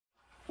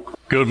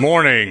Good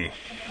morning.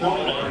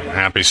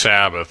 Happy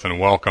Sabbath, and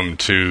welcome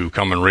to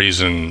Come and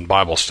Reason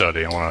Bible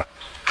Study. I want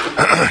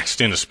to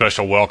extend a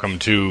special welcome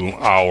to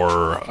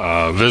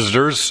our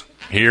visitors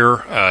here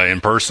in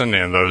person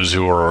and those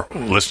who are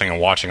listening and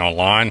watching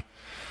online.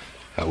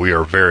 We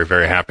are very,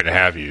 very happy to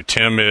have you.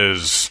 Tim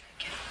is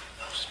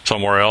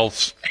somewhere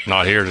else,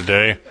 not here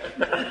today.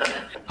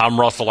 I'm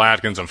Russell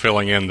Atkins. I'm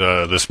filling in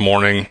this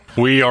morning.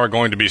 We are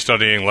going to be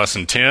studying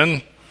Lesson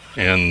 10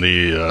 in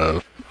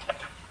the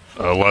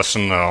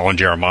lesson on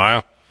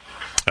Jeremiah,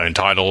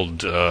 entitled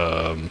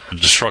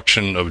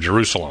Destruction of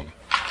Jerusalem.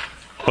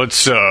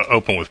 Let's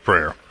open with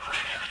prayer.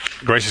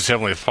 Gracious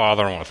Heavenly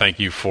Father, I want to thank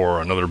you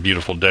for another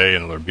beautiful day,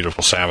 another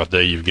beautiful Sabbath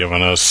day you've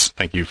given us.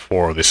 Thank you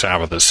for the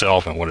Sabbath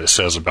itself and what it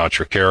says about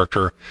your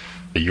character,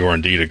 that you are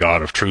indeed a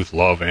God of truth,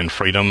 love, and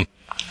freedom.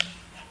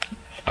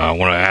 I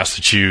want to ask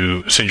that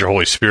you send your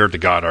Holy Spirit to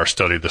guide our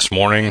study this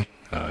morning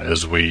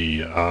as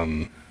we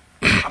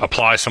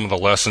apply some of the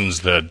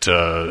lessons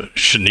that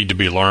should need to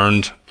be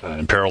learned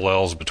in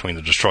parallels between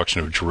the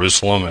destruction of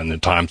Jerusalem and the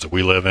times that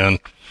we live in.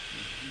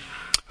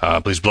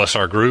 Please bless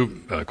our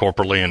group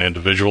corporately and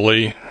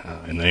individually.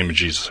 In the name of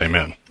Jesus,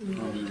 amen.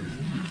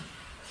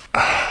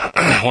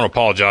 I want to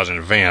apologize in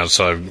advance.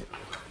 I'm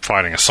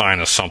fighting a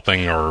sinus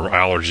something or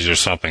allergies or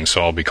something,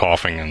 so I'll be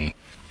coughing and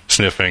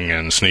sniffing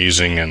and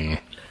sneezing and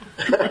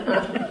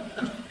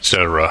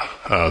etc.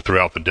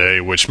 Throughout the day,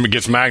 which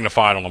gets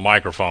magnified on the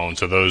microphone,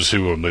 so those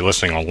who will be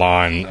listening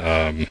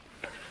online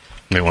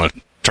may want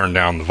to turn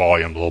down the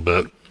volume a little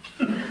bit.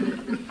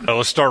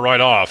 Let's start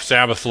right off.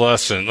 Sabbath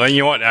lesson. You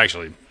know what?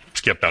 Actually,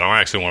 skip that. I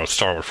actually want to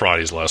start with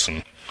Friday's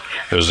lesson.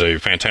 There's a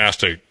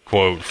fantastic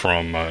quote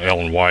from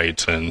Ellen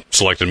White in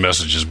Selected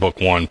Messages, Book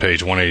 1,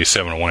 page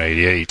 187 and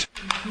 188.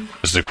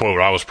 This is the quote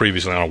I was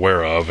previously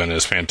unaware of, and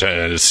it's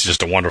fantastic. It's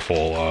just a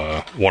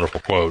wonderful,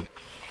 wonderful quote.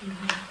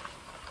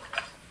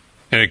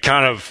 And it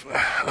kind of,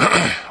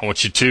 I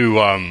want you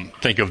to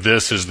think of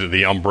this as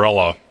the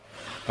umbrella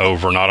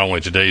over not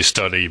only today's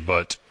study,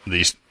 but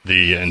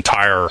the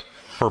entire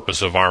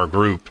purpose of our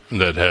group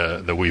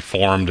that we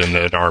formed and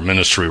that our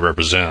ministry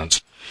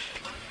represents.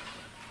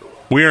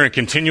 We are in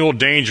continual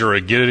danger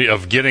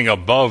of getting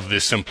above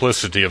the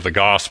simplicity of the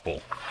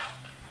gospel.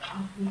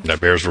 That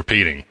bears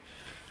repeating.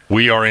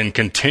 We are in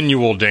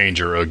continual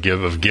danger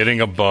of getting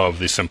above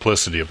the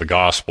simplicity of the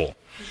gospel.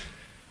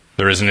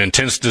 There is an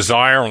intense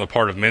desire on the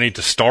part of many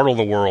to startle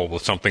the world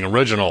with something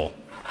original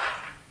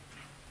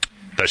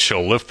that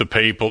shall lift the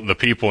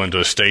people into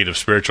a state of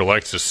spiritual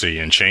ecstasy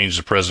and change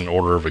the present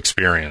order of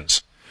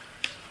experience.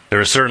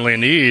 There is certainly a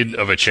need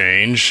of a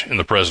change in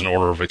the present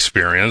order of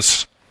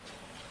experience,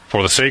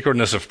 for the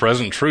sacredness of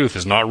present truth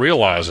is not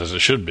realized as it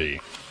should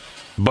be.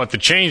 But the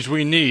change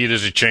we need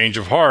is a change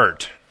of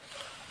heart.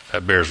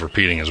 That bears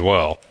repeating as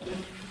well.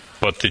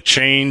 But the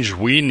change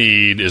we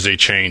need is a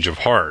change of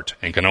heart,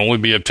 and can only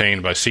be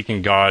obtained by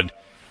seeking God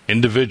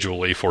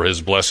individually for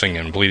His blessing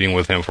and pleading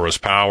with Him for His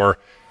power,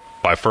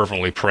 by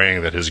fervently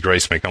praying that His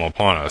grace may come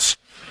upon us,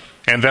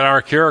 and that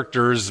our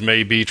characters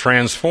may be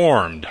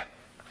transformed.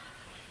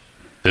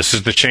 This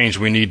is the change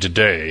we need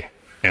today,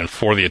 and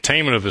for the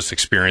attainment of this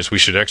experience, we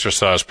should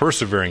exercise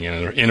persevering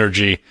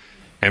energy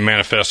and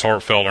manifest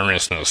heartfelt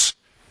earnestness.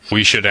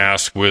 We should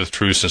ask with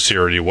true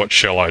sincerity, what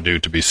shall I do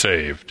to be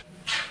saved?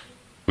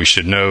 We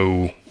should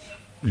know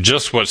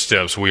just what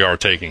steps we are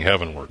taking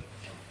heavenward.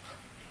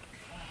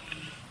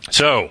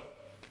 So,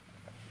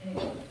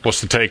 what's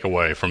the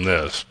takeaway from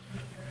this?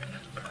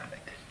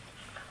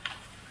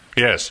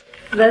 Yes?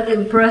 That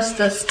impressed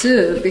us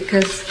too,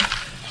 because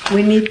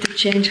we need to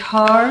change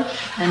heart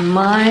and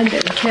mind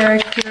and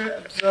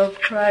character, absorb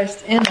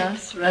Christ in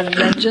us, rather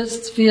than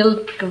just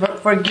feel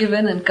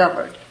forgiven and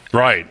covered.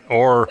 Right,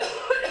 or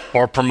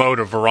promote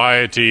a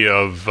variety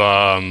of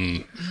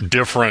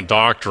different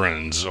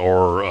doctrines,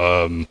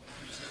 or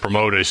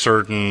promote a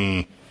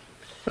certain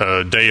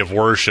day of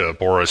worship,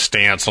 or a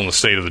stance on the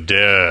state of the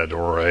dead,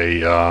 or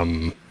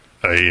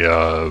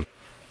a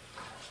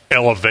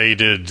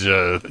elevated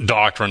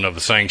doctrine of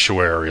the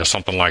sanctuary, or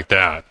something like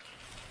that.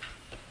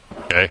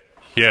 Okay?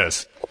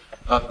 Yes?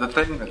 The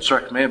thing that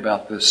struck me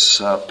about this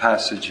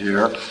passage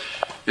here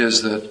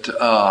is that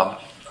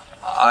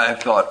I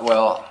thought,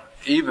 well,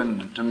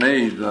 even to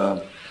me,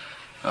 the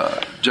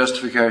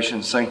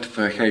justification,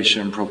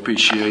 sanctification,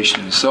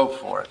 propitiation, and so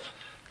forth,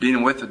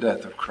 dealing with the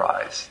death of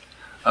Christ,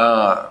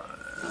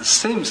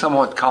 seems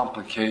somewhat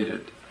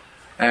complicated.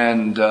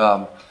 And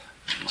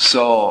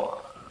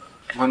so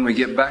when we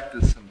get back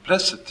to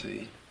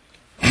simplicity,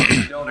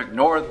 we don't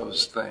ignore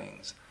those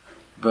things.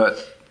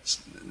 But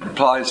it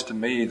implies to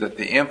me that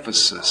the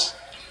emphasis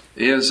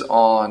is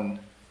on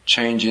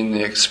changing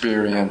the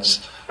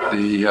experience,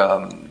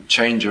 the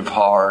change of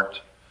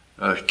heart,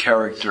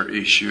 character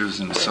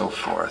issues, and so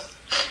forth.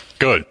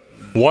 Good.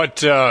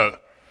 What,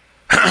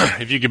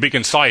 if you could be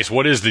concise,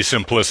 what is the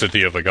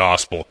simplicity of the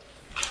gospel?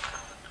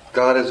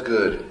 God is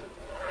good,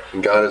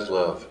 and God is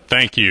love.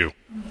 Thank you.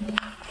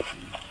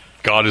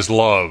 God is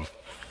love.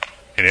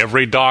 And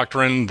every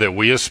doctrine that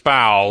we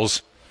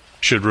espouse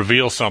should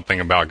reveal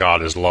something about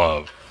God as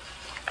love.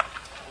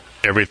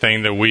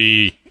 Everything that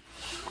we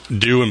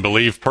do and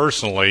believe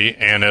personally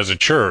and as a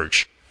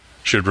church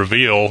should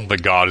reveal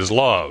that God is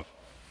love.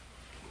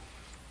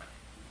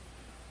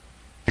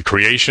 The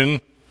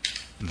creation,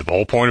 the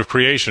whole point of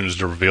creation is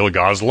to reveal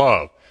God's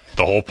love.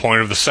 The whole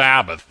point of the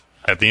Sabbath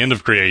at the end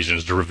of creation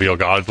is to reveal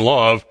God's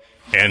love,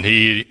 and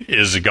He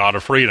is a God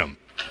of freedom.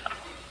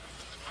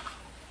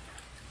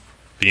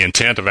 The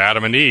intent of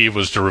Adam and Eve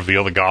was to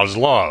reveal that God is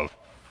love.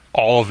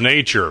 All of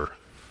nature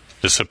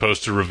is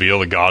supposed to reveal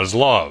that God is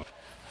love.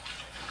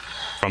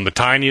 From the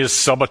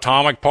tiniest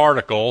subatomic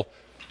particle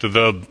to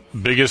the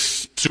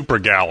biggest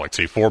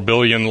supergalaxy, 4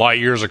 billion light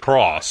years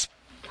across,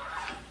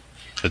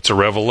 it's a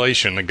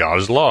revelation that God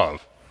is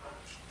love.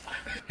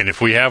 And if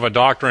we have a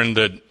doctrine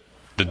that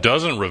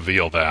doesn't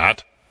reveal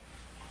that,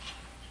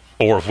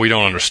 or if we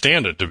don't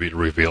understand it to be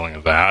revealing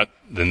of that,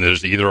 then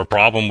there's either a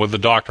problem with the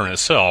doctrine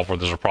itself or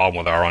there's a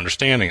problem with our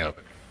understanding of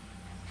it.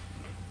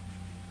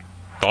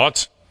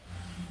 Thoughts?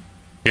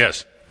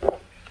 Yes.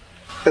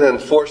 And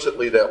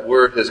unfortunately, that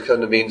word has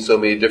come to mean so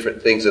many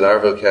different things in our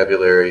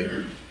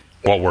vocabulary.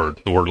 What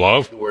word? The word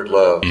love? The word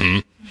love.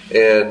 Mm-hmm.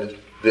 And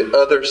the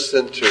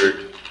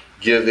other-centered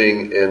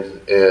giving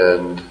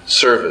and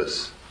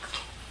service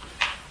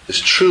is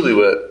truly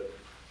what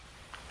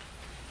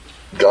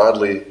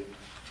godly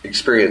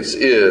experience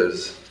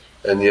is,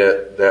 and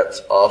yet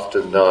that's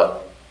often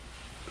not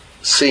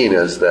seen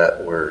as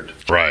that word.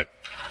 Right.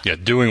 Yeah,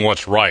 doing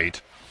what's right,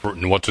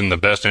 what's in the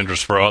best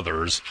interest for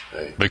others,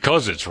 right,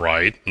 because it's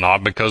right,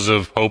 not because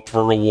of hope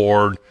for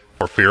reward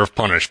or fear of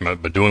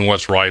punishment, but doing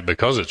what's right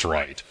because it's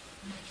right.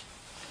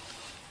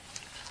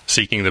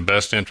 Seeking the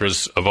best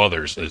interests of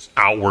others is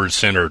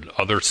outward-centered,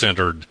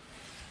 other-centered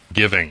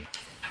giving,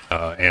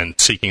 and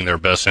seeking their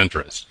best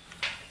interests.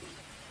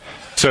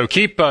 So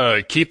keep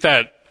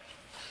that,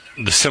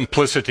 the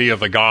simplicity of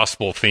the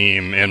gospel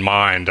theme in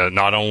mind,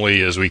 not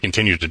only as we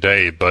continue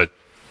today, but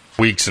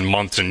weeks and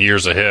months and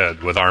years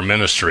ahead with our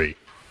ministry.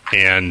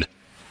 And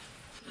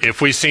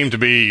if we seem to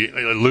be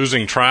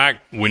losing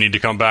track, we need to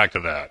come back to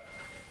that.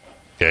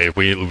 Okay, if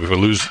we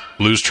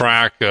lose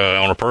track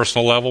on a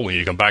personal level, we need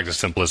to come back to the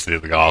simplicity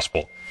of the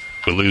gospel.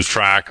 If we lose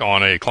track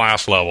on a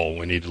class level,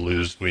 we need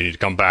to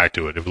come back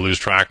to it. If we lose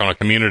track on a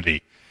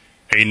community,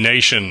 a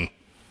nation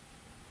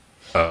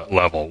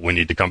level, we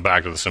need to come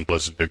back to the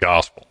simplicity of the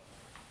gospel.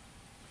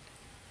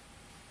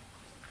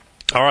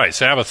 All right,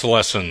 Sabbath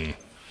lesson.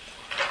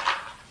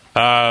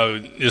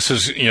 This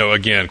is,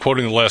 again,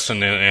 quoting the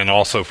lesson and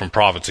also from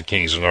Prophets and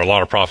Kings. There are a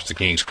lot of Prophets and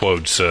Kings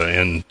quotes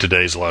in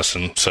today's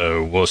lesson,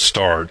 so we'll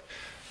start.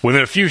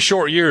 Within a few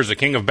short years, the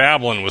king of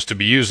Babylon was to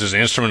be used as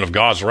an instrument of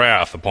God's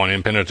wrath upon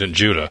impenitent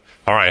Judah.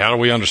 All right, how do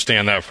we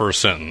understand that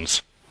first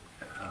sentence?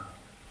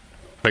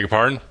 Beg your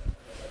pardon?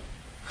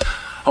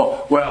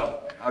 Oh,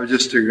 well, I was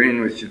just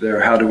agreeing with you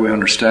there. How do we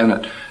understand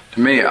it?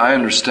 To me, I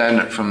understand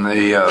it from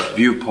the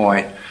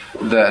viewpoint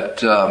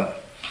that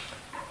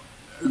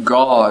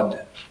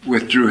God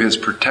withdrew His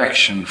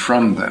protection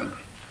from them.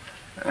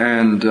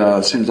 And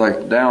it seems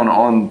like down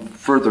on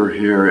further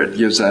here, it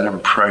gives that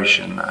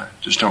impression. I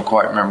just don't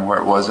quite remember where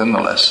it was in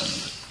the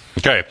lesson.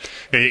 Okay,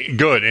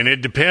 good. And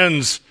it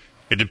depends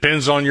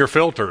on your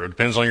filter. It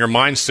depends on your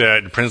mindset.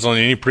 It depends on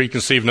any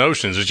preconceived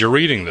notions that you're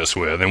reading this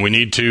with. And we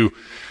need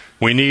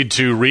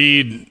to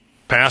read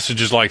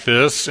passages like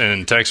this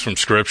and text from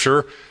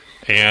Scripture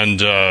and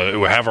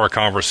have our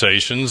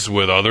conversations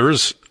with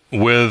others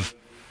with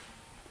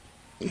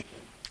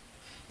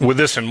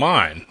this in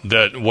mind,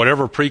 that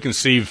whatever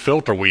preconceived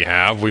filter we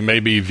have, we may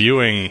be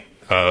viewing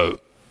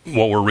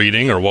what we're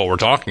reading or what we're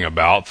talking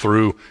about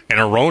through an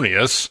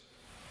erroneous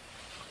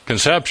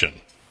conception.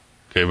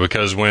 Okay,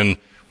 because when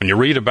you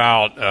read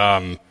about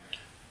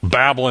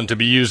Babylon to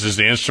be used as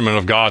the instrument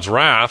of God's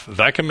wrath,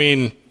 that can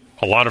mean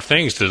a lot of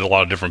things to a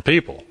lot of different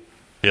people.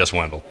 Yes,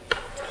 Wendell?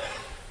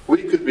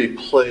 We could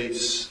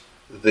replace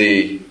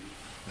the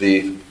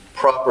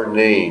proper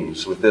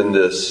names within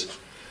this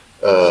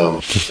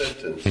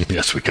sentence.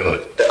 Yes, we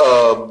could.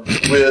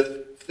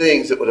 With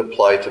things that would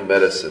apply to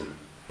medicine.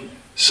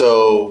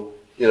 So,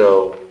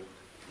 the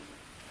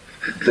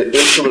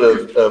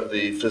instrument of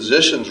the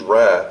physician's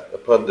wrath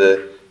upon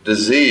the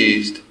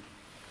diseased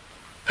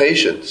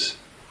patients.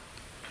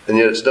 And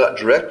yet it's not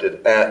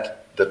directed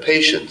at the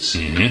patients.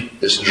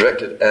 Mm-hmm. It's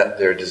directed at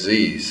their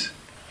disease.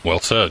 Well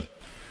said.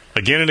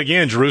 Again and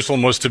again,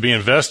 Jerusalem was to be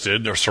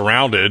invested or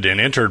surrounded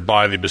and entered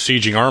by the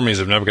besieging armies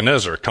of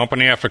Nebuchadnezzar.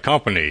 Company after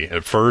company,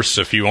 at first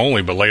a few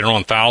only, but later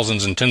on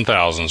thousands and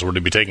 10,000s were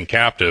to be taken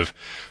captive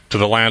to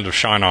the land of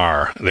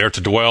Shinar, there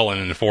to dwell in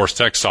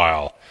enforced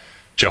exile.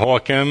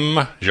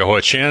 Jehoiakim,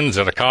 Jehoiachin,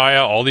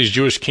 Zedekiah, all these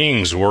Jewish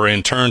kings were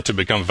in turn to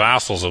become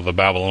vassals of the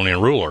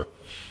Babylonian ruler,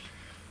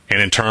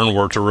 and in turn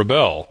were to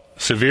rebel.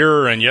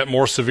 Severe and yet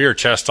more severe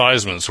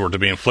chastisements were to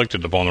be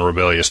inflicted upon the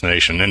rebellious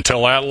nation,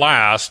 until at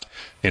last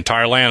the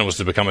entire land was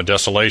to become a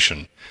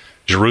desolation.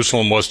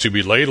 Jerusalem was to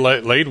be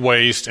laid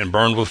waste and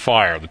burned with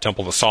fire. The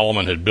temple that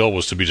Solomon had built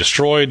was to be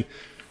destroyed,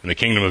 and the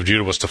kingdom of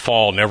Judah was to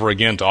fall, never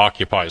again to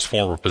occupy its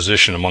former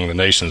position among the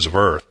nations of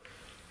earth.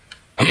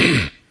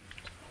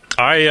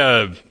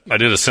 I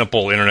did a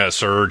simple internet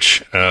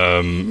search,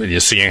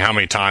 seeing how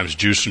many times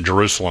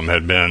Jerusalem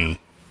had been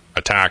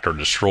attacked or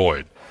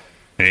destroyed.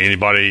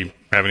 Anybody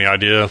have any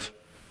idea?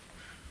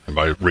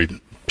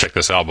 Anybody check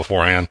this out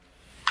beforehand?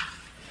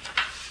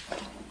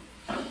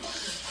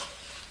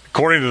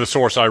 According to the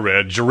source I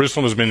read,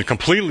 Jerusalem has been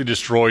completely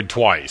destroyed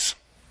twice.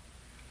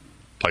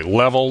 Like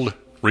leveled,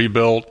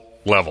 rebuilt,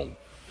 leveled.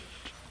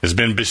 It's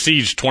been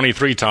besieged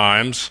 23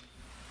 times,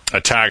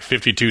 attacked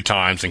 52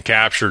 times, and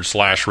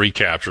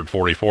captured/recaptured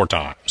 44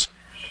 times.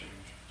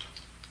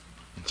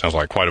 Sounds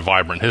like quite a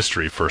vibrant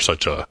history for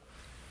such a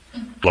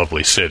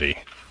lovely city.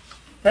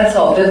 That's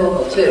all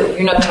biblical, too.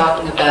 You're not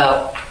talking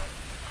about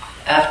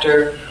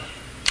after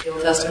the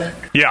Old Testament?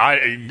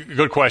 Yeah,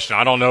 good question.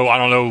 I don't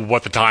know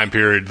what the time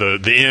period,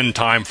 the end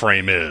time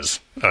frame is,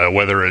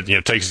 whether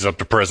it takes us up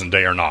to present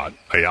day or not.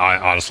 I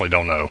honestly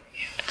don't know.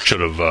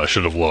 Should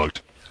have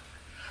looked.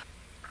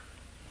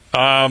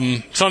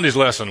 Sunday's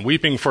lesson: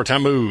 weeping for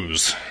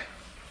Tammuz.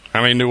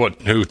 How many knew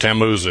who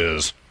Tammuz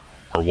is,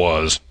 or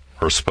was,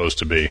 or supposed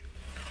to be?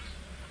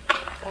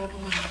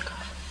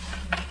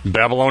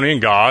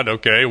 Babylonian god.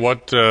 Okay,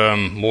 what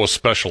was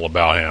special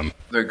about him?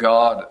 The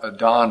god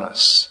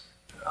Adonis.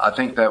 I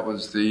think that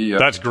was the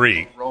that's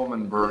Greek.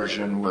 Roman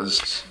version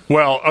was.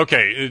 Well,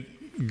 okay,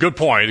 good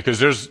point, because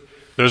there's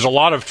a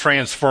lot of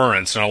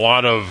transference and a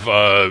lot of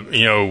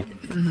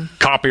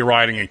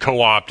copywriting and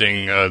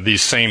co-opting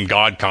these same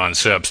god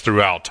concepts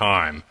throughout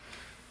time.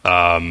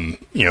 From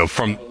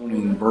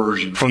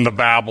the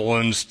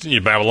Babylonians to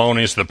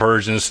the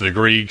Persians to the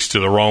Greeks to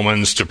the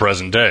Romans to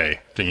present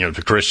day, to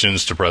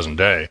Christians to present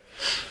day.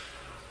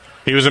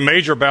 He was a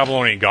major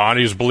Babylonian god.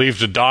 He was believed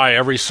to die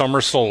every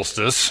summer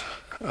solstice,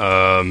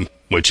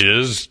 which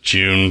is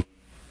June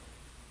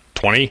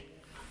 20,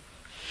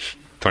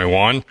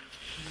 21.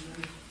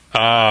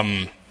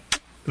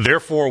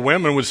 Therefore,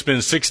 women would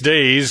spend 6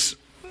 days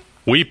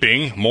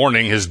weeping,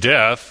 mourning his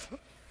death,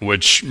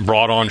 which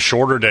brought on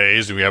shorter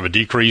days. We have a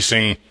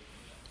decreasing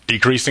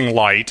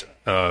light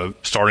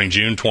starting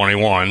June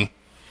 21.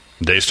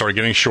 Days started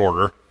getting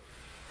shorter,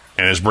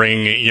 and is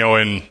bringing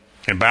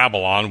in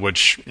Babylon,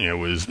 which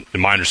was,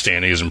 in my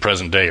understanding, is in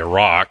present day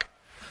Iraq.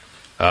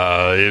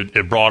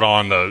 It brought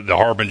on the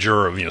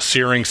harbinger of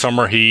searing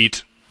summer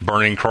heat,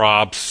 burning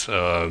crops,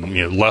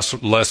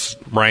 less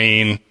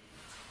rain,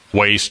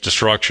 waste,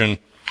 destruction.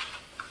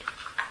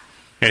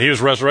 And he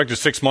was resurrected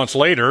 6 months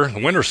later, the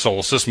winter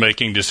solstice,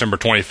 making December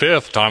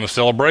 25th time of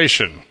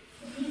celebration.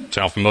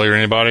 Sound familiar to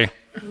anybody?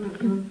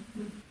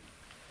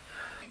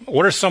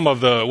 What are some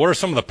of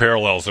the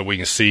parallels that we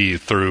can see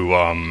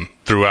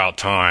throughout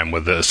time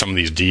with some of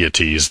these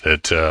deities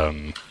that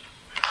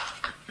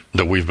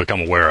we've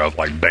become aware of,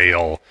 like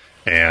Baal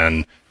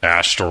and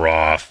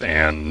Ashtaroth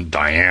and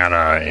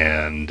Diana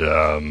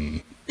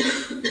and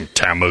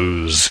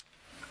Tammuz,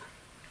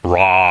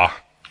 Ra,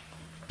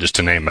 just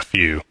to name a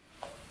few?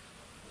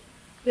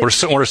 What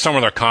are some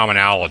of their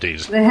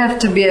commonalities? They have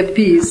to be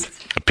appeased.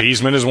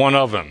 Appeasement is one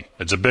of them.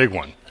 It's a big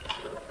one.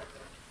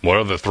 What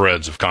other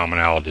threads of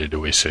commonality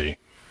do we see?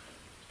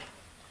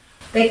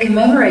 They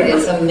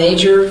commemorated some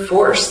major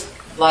force: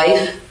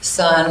 life,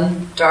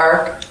 sun,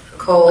 dark,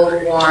 cold,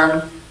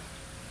 warm,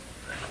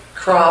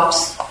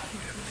 crops,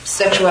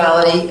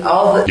 sexuality.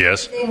 All the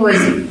thing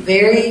was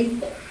very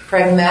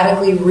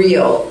pragmatically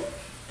real.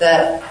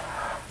 That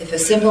if a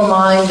simple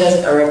mind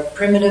doesn't, or a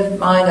primitive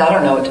mind, I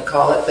don't know what to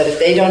call it, but if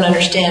they don't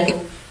understand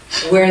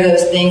where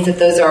those things, that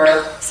those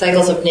are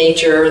cycles of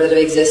nature that have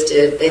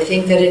existed, they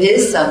think that it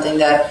is something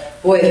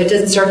that, boy, if it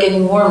doesn't start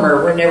getting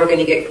warmer, we're never going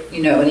to get,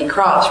 any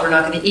crops, we're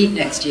not going to eat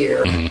next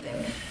year, or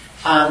something.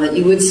 That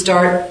you would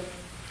start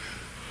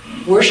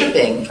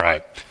worshiping.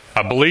 Right.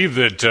 I believe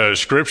that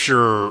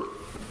Scripture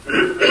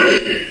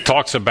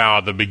talks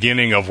about the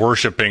beginning of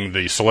worshiping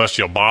the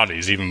celestial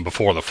bodies even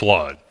before the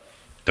flood.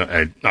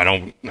 I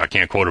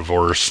can't quote a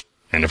verse,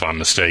 and if I'm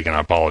mistaken, I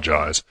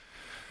apologize.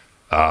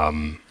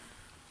 And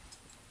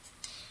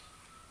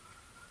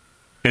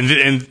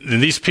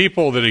these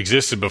people that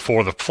existed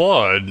before the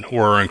flood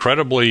were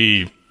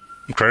incredibly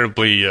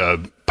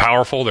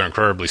powerful. They're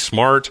incredibly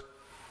smart,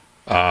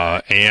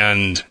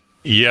 and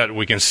yet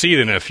we can see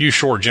that in a few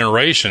short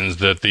generations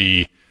that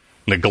the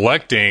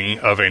neglecting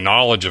of a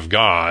knowledge of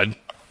God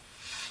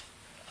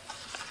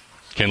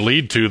can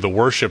lead to the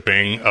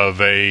worshiping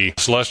of a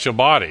celestial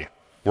body,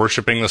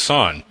 worshiping the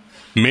sun.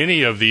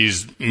 Many of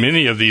these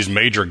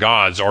major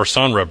gods are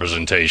sun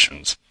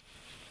representations,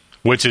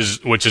 which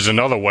is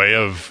another way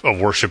of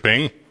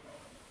worshiping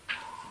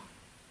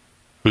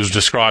who's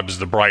described as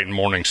the bright and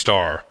morning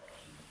star.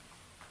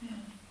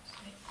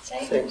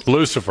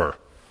 Lucifer.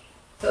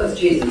 So is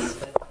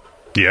Jesus.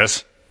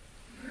 Yes.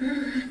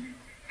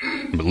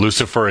 But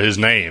Lucifer, his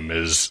name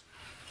is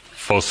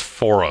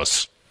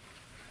Phosphorus,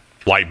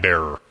 light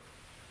bearer.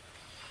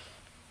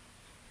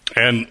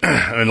 And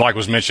like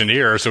was mentioned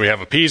here, so we have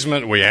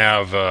appeasement, we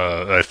have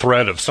a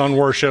thread of sun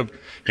worship.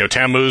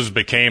 Tammuz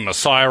became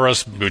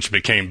Osiris, which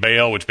became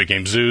Baal, which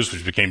became Zeus,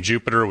 which became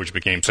Jupiter, which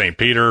became St.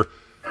 Peter,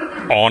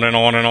 on and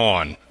on and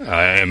on.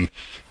 In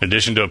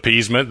addition to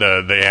appeasement,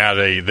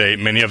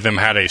 many of them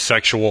had a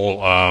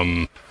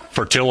sexual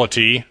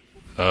fertility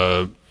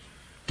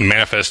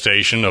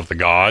manifestation of the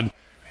god,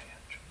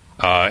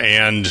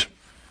 and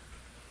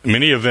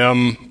many of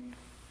them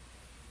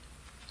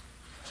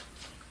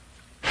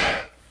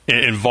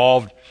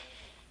involved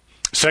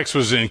sex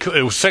was a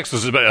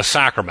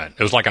sacrament.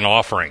 It was like an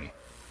offering.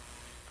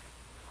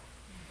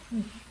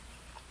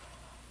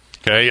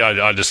 Okay,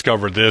 I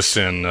discovered this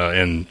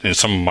in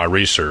some of my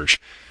research.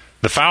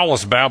 The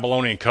foulest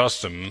Babylonian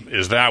custom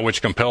is that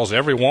which compels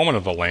every woman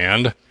of the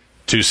land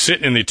to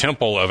sit in the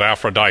temple of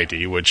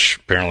Aphrodite, which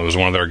apparently was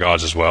one of their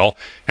gods as well,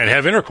 and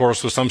have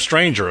intercourse with some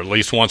stranger at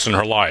least once in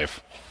her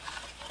life.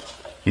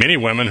 Many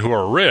women who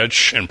are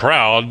rich and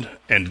proud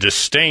and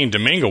disdain to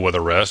mingle with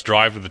the rest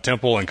drive to the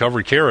temple in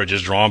covered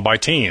carriages drawn by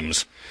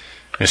teams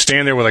and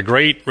stand there with a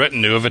great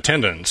retinue of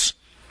attendants.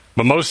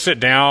 But most sit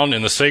down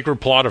in the sacred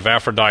plot of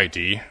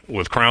Aphrodite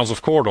with crowns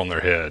of cord on their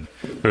head.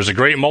 There's a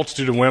great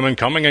multitude of women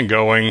coming and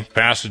going.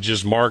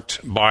 Passages marked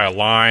by a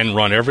line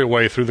run every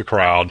way through the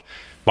crowd,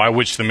 by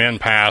which the men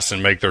pass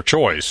and make their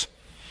choice.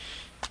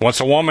 Once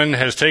a woman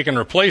has taken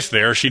her place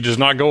there, she does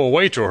not go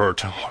away to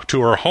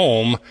her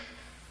home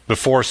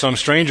before some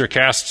stranger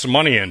casts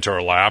money into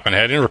her lap and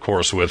had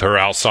intercourse with her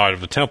outside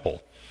of the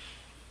temple.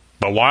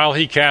 But while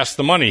he casts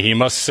the money, he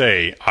must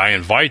say, "I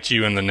invite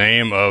you in the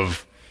name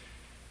of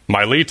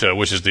Mylitta,"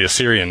 which is the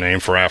Assyrian name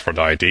for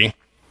Aphrodite.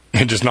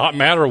 It does not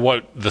matter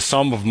what the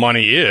sum of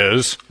money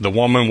is, the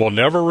woman will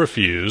never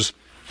refuse,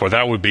 for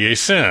that would be a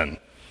sin.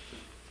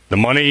 The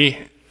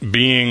money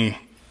being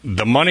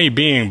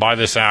by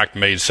this act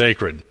made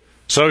sacred.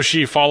 So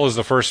she follows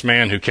the first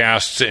man who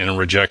casts and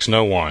rejects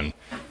no one.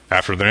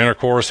 After their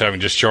intercourse, having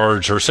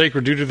discharged her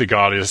sacred duty to the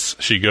goddess,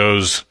 she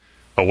goes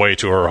away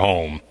to her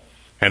home.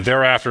 And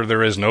thereafter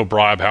there is no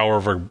bribe,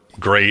 however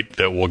great,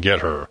 that will get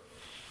her.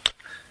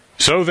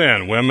 So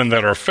then, women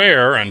that are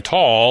fair and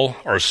tall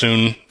are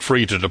soon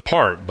free to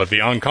depart, but the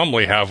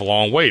uncomely have a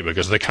long wait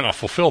because they cannot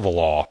fulfill the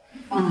law.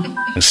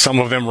 And some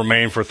of them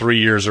remain for 3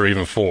 years or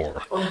even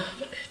 4.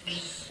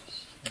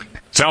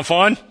 Sound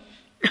fun?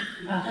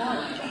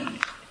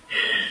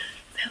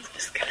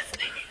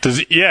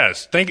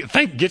 Yes.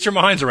 Get your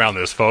minds around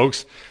this,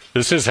 folks.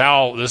 This is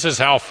how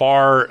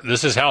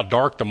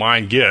dark the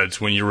mind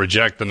gets when you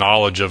reject the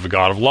knowledge of the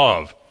God of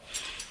love.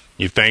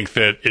 You think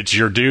that it's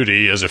your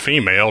duty as a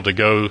female to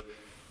go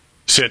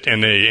sit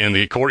in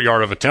the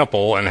courtyard of a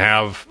temple and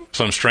have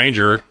some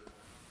stranger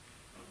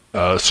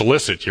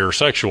solicit your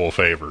sexual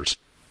favors.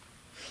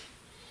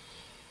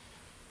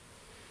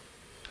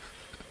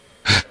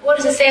 What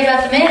does it say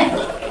about the man?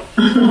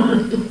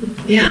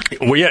 Yeah.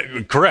 Well,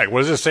 yeah, correct.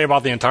 What does it say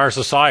about the entire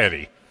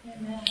society?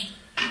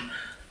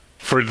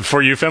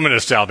 For you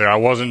feminists out there, I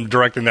wasn't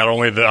directing that I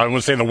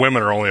wasn't saying the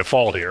women are only at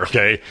fault here,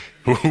 okay?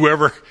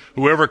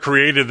 Whoever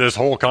created this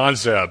whole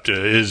concept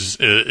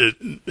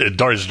it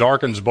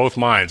darkens both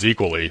minds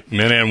equally,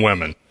 men and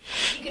women.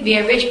 You could be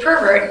a rich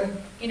pervert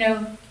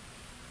and,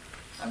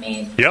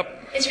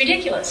 Yep. It's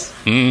ridiculous.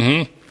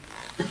 Mm-hmm.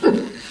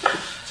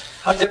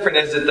 How different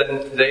is it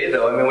than today,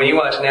 though? I mean, when you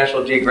watch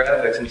National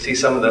Geographic and see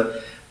some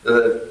of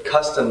the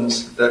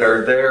customs that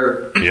are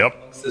there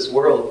amongst this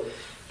world,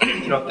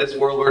 if this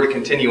world were to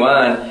continue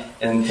on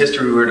and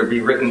history were to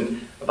be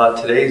written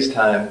about today's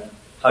time,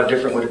 how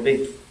different would it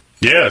be?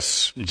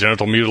 Yes,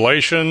 genital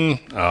mutilation.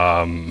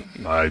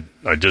 I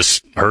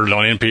just heard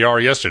on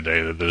NPR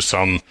yesterday that there's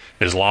some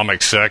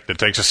Islamic sect that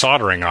takes a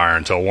soldering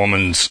iron to a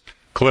woman's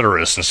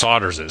clitoris and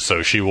solders it,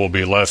 so she will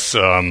be less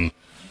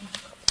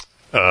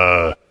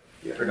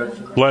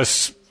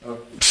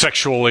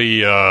sexually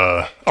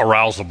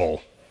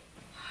arousable,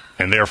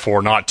 and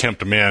therefore not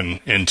tempt men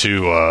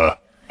into a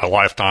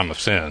lifetime of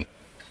sin.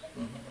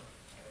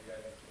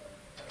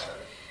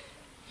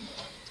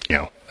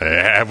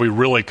 Have we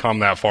really come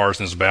that far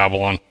since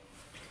Babylon?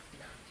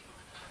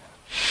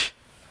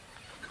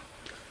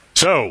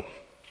 So,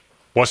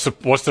 what's the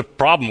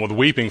problem with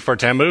weeping for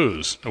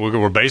Tammuz?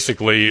 We're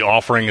basically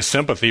offering a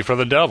sympathy for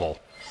the devil.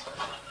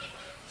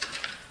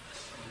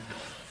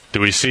 Do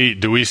we see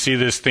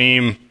this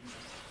theme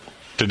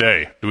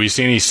today? Do we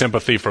see any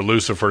sympathy for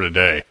Lucifer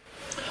today?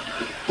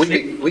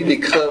 We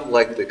become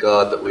like the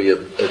God that we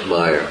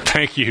admire.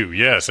 Thank you.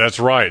 Yes, that's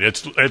right.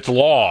 It's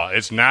law.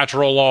 It's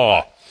natural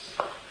law.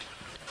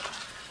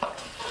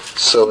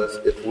 So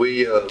if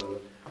we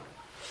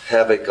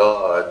have a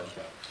God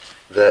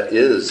that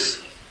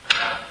is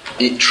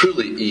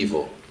truly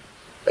evil,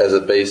 as a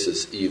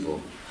basis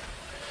evil,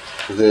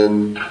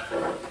 then,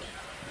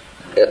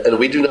 and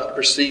we do not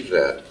perceive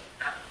that,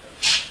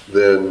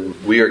 then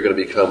we are going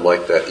to become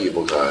like that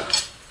evil God.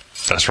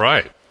 That's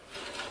right.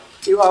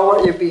 You are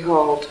what you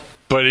behold.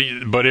 But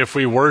if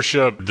we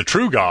worship the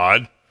true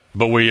God,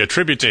 but we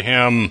attribute to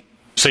him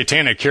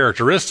satanic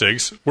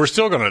characteristics, we're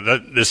still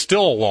there's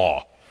still a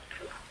law.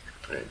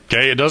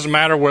 Okay, it doesn't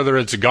matter whether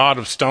it's a God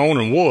of stone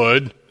and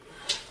wood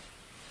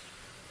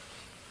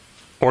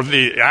or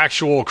the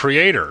actual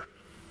creator.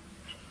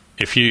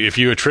 If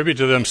you attribute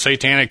to them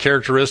satanic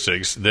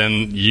characteristics,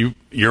 then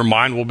your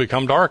mind will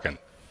become darkened.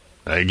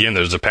 Again,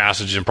 there's a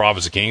passage in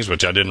Prophets of Kings,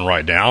 which I didn't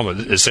write down, but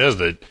it says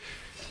that,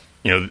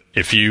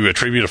 if you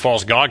attribute a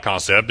false God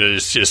concept,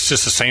 it's just the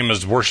same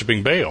as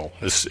worshiping Baal.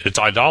 It's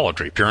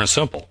idolatry, pure and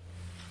simple.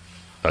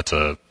 That's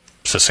a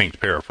succinct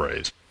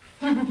paraphrase.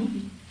 At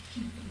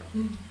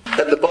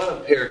the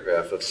bottom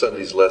paragraph of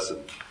Sunday's lesson,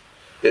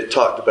 it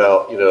talked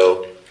about,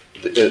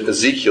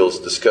 Ezekiel's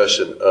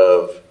discussion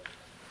of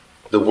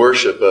the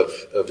worship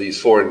of these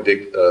foreign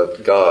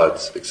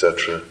gods,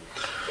 etc.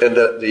 And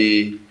that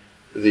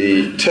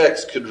the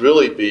text could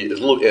really be a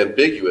little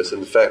ambiguous.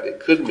 In fact, it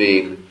could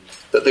mean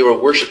that they were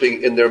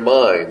worshiping in their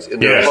minds,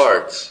 in their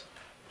hearts.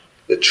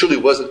 It truly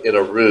wasn't in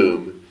a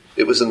room.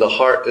 It was in the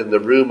heart, in the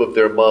room of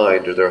their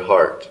mind or their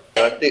heart.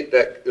 And I think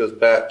that goes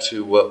back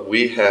to what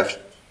we have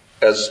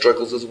as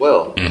struggles as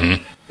well.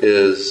 Mm-hmm.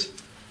 Is,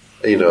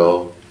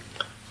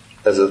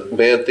 as a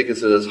man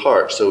thinketh in his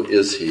heart, so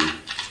is he.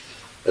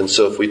 And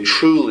so if we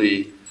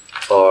truly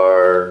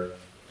are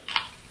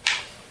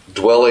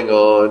dwelling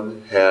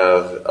on,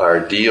 have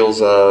our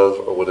ideals of,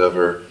 or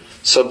whatever,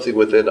 something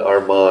within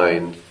our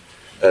mind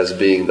as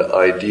being the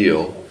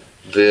ideal,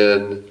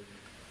 then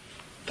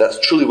that's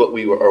truly what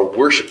we are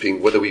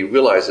worshiping, whether we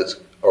realize it's,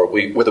 or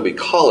whether we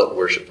call it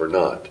worship or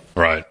not.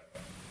 Right.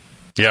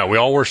 Yeah, we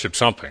all worship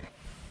something,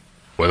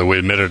 whether we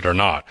admit it or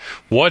not.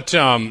 What?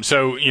 In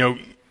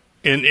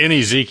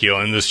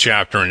Ezekiel, in this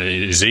chapter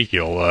in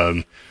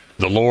Ezekiel,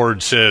 the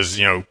Lord says,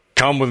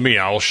 come with me,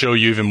 I'll show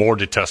you even more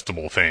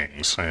detestable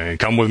things. And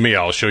come with me,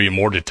 I'll show you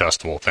more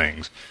detestable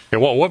things.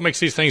 What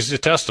makes these things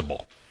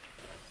detestable?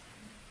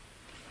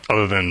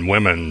 Other than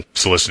women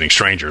soliciting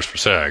strangers for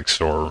sex,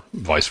 or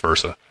vice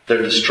versa.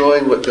 They're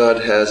destroying what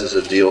God has as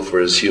a deal for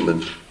his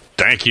human.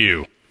 Thank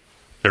you.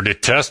 They're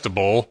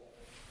detestable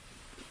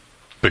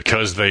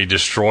because they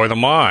destroy the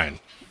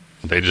mind.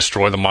 They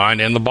destroy the mind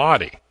and the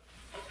body.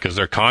 Because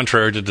they're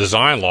contrary to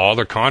design law.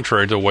 They're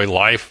contrary to the way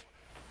life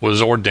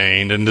was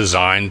ordained and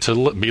designed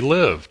to be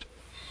lived.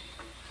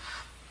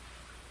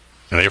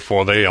 And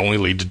therefore, they only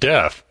lead to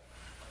death.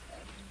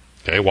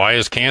 Okay, why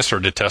is cancer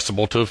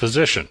detestable to a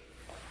physician?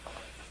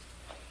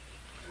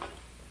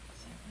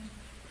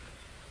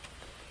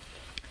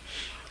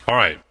 All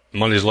right,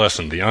 Monday's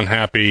lesson, the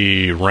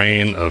unhappy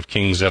reign of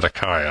King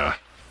Zedekiah.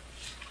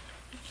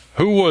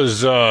 Who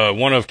was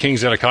one of King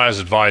Zedekiah's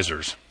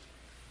advisors?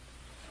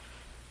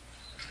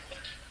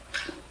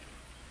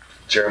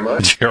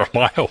 Jeremiah?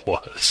 Jeremiah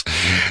was.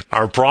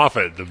 Our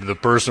prophet, the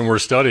person we're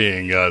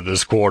studying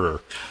this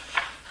quarter.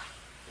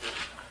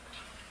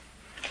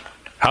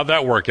 How'd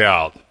that work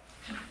out?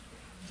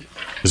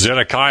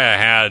 Zedekiah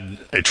had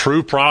a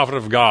true prophet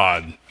of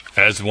God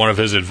as one of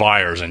his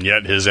advisors, and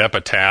yet his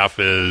epitaph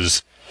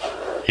is,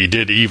 he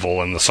did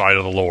evil in the sight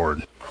of the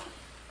Lord.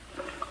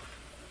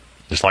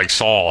 Just like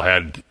Saul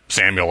had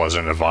Samuel as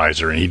an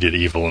advisor, and he did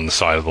evil in the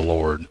sight of the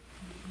Lord.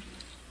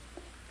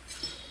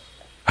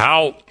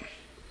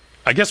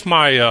 I guess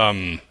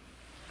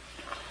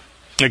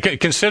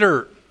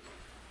consider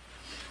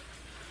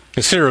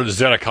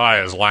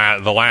Zedekiah's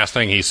the last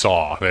thing he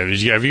saw. Have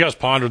you guys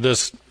pondered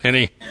this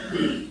any?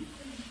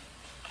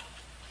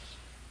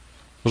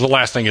 What was the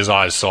last thing his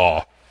eyes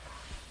saw?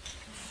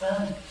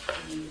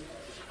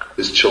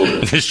 His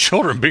children. His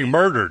children being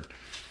murdered.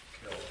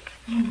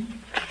 And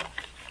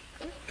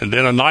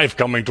then a knife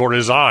coming toward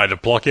his eye to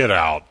pluck it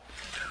out.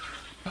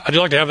 How'd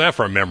you like to have that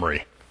for a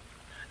memory?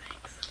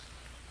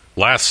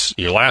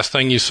 Your last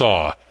thing you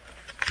saw,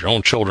 your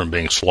own children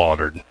being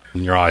slaughtered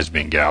and your eyes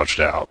being gouged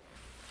out.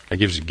 That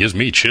gives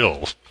me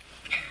chills.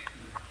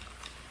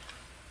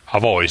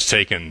 I've always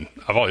taken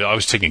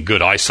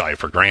good eyesight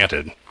for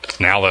granted.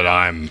 Now that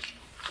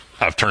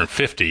I've turned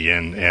 50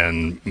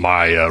 and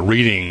my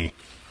reading,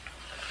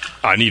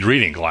 I need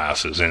reading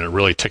glasses, and it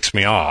really ticks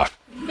me off.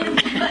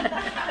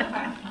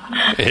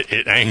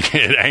 It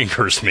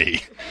angers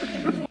me.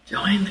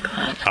 Join the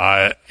club.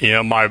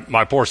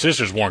 My poor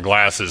sister's worn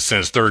glasses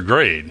since third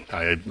grade.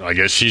 I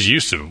guess she's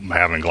used to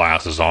having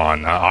glasses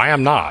on. I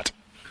am not.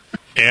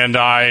 And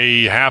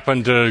I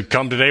happened to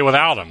come today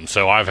without them,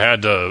 so I've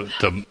had to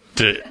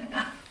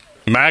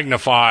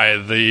magnify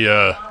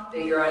the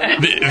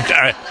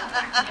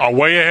I'm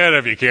way ahead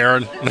of you,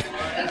 Karen.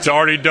 It's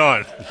already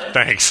done.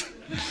 Thanks.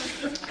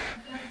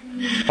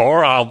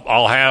 Or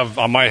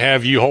I might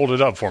have you hold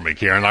it up for me,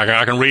 Karen.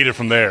 I can read it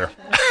from there.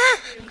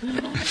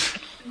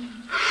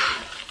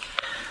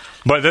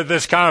 But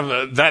that's kind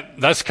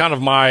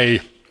of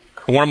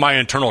one of my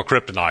internal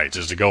kryptonites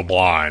is to go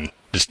blind.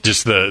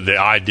 Just the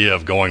idea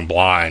of going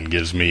blind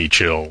gives me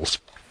chills,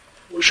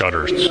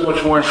 shudders. You get so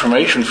much more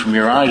information from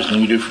your eyes than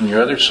you do from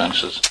your other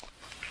senses.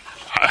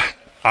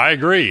 I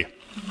agree.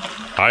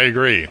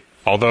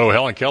 Although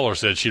Helen Keller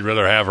said she'd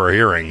rather have her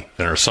hearing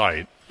than her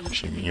sight.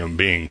 She,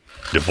 being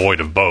devoid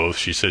of both,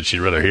 she said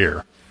she'd rather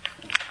hear.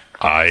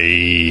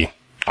 I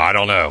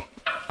don't know.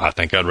 I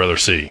think I'd rather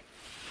see.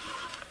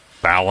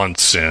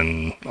 Balance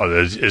and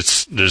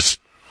there's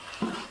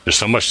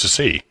so much to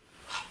see.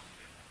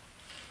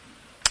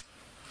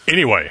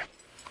 Anyway,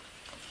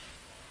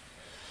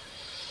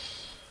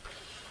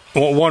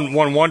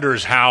 one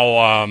wonders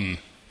how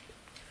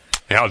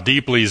how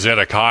deeply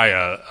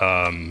Zedekiah,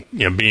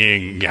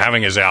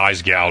 having his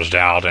eyes gouged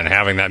out and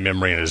having that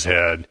memory in his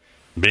head,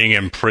 being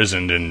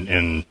imprisoned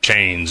in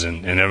chains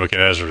in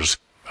Nebuchadnezzar's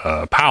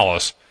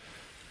palace,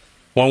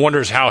 one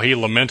wonders how he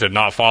lamented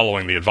not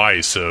following the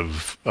advice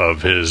of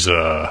his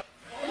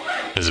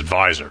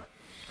advisor,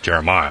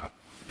 Jeremiah.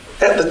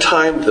 At the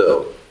time,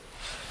 though,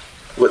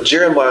 what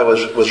Jeremiah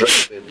was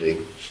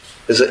recommending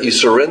is that you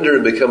surrender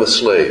and become a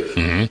slave.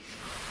 Mm-hmm.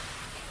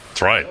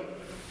 That's right.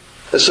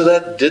 And so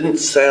that didn't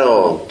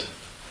sound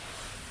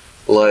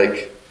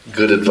like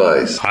good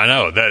advice. I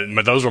know.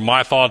 But those were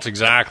my thoughts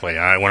exactly.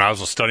 When I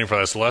was studying for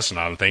this lesson,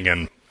 I'm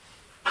thinking,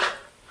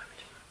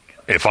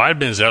 if I had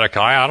been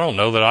Zedekiah, I don't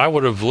know that I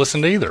would have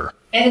listened either.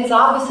 And it's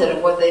opposite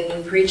of what they've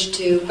been preached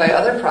to by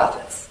other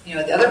prophets.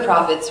 The other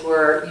prophets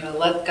were,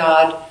 let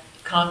God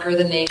conquer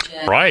the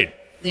nation. Right.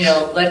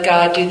 Let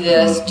God do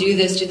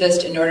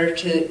this in order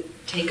to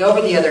take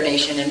over the other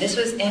nation. And this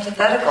was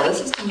antithetical. This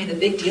is, to me, the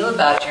big deal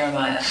about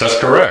Jeremiah. That's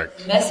correct.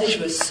 The message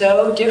was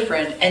so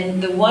different.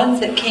 And the ones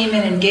that came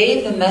in and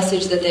gave the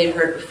message that they'd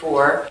heard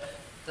before,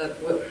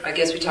 I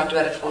guess we talked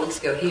about it a couple weeks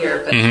ago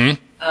here, but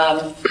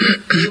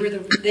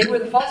they were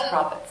the false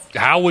prophets.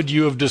 How would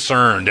you have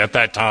discerned at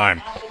that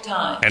time? At the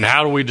time. And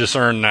how do we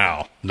discern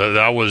now?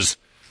 Those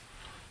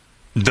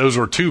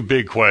were two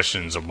big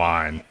questions of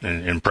mine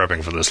in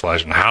prepping for this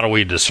lesson. How do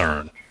we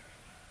discern?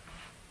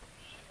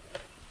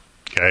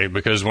 Okay,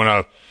 because when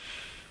a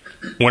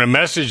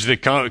message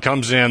that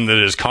comes in that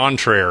is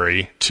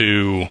contrary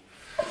to,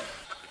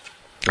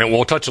 and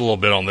we'll touch a little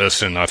bit on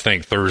this in, I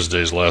think,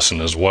 Thursday's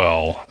lesson as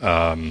well,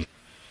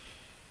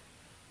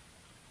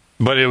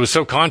 but it was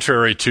so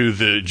contrary to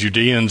the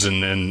Judeans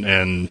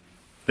and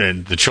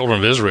the children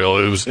of Israel,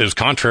 it was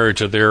contrary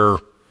to their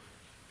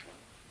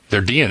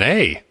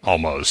DNA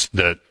almost,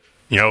 that,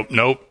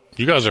 nope,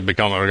 you guys are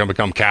going to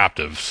become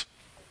captives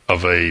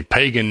of a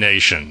pagan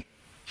nation.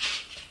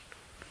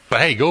 But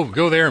hey,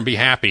 go there and be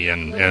happy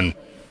and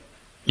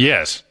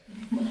yes,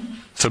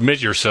 submit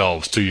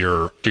yourselves to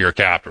your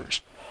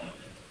captors.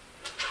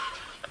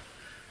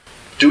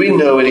 Do we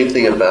know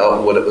anything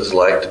about what it was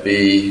like to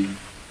be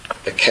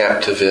a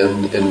captive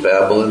in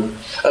Babylon?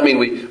 I mean,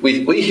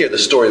 we hear the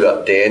story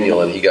about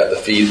Daniel and he got the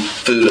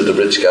food of the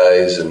rich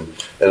guys and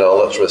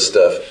all that sort of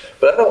stuff.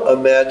 But I don't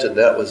imagine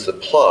that was the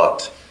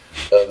plot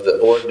of the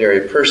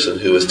ordinary person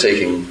who was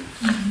taken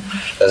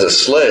as a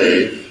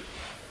slave.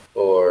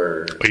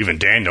 Or even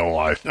Daniel,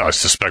 I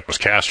suspect, was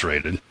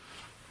castrated.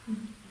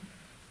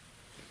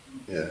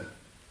 Yeah.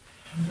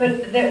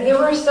 But there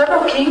were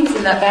several kings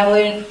in that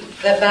Babylon.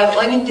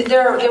 I mean,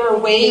 there were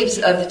waves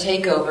of the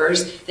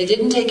takeovers. They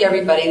didn't take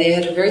everybody. They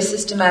had a very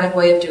systematic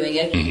way of doing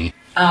it.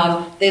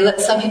 Mm-hmm. They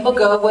let some people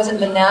go. It wasn't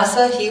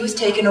Manasseh. He was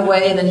taken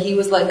away, and then he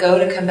was let go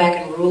to come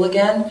back and rule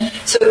again.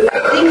 So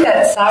I think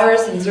that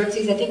Cyrus and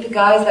Xerxes, I think the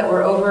guys that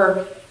were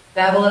over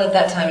Babylon at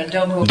that time, and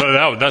don't go.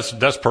 No,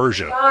 that's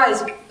Persia.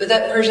 Guys, was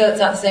that Persia? That's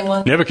not the same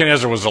one.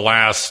 Nebuchadnezzar was the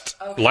last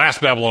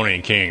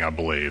Babylonian king, I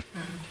believe.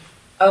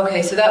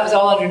 Okay, so that was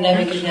all under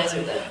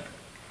Nebuchadnezzar then.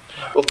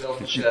 Well,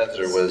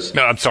 Belteshazzar was.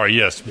 No, I'm sorry.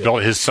 Yes,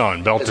 his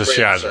son,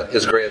 Belteshazzar,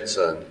 his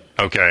grandson.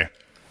 Okay,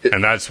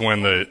 and that's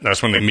when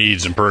the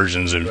Medes and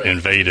Persians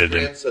invaded.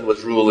 His grandson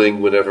was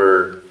ruling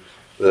whenever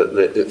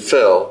it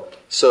fell.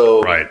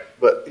 So right,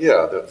 but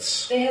yeah,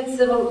 that's. They had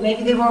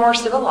maybe they were more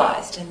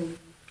civilized and.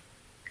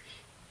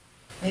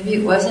 Maybe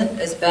it wasn't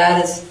as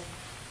bad as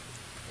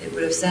it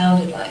would have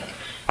sounded like.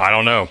 I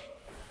don't know.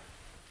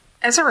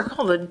 As I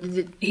recall,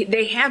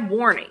 they had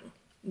warning.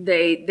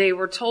 They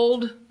were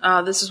told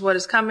this is what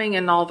is coming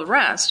and all the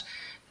rest.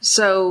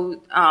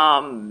 So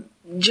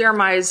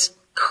Jeremiah's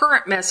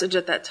current message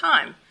at that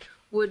time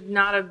would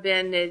not have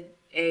been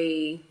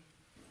a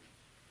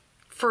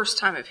first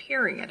time of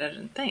hearing it, I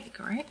didn't think,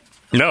 right?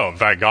 No, in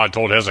fact, God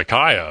told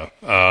Hezekiah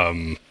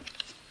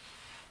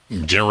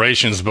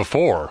generations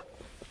before.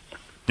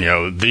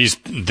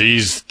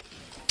 These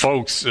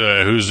folks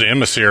whose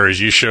emissaries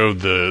you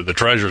showed the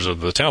treasures of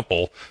the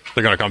temple,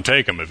 they're going to come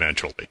take them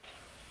eventually.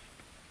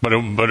 But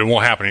it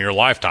won't happen in your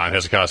lifetime.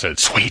 Hezekiah said,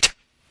 sweet.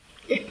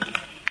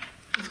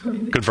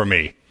 Good for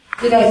me.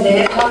 Did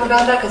Isaiah talk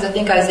about that? Because I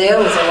think Isaiah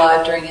was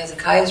alive during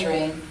Hezekiah's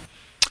reign.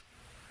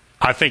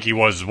 I think he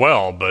was as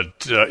well,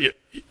 but in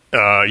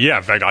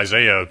fact,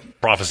 Isaiah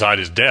prophesied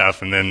his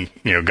death and then,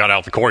 got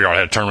out the courtyard,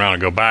 had to turn around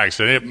and go back,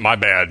 said, my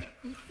bad.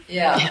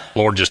 Yeah.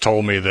 Lord just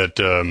told me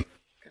that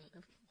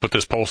put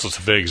this poultice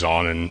of figs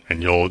on and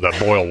that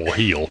boil will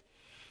heal.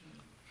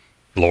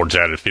 The Lord's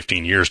added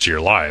 15 years to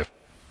your life.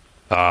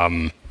 How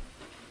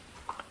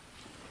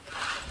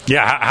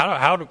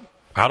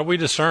do we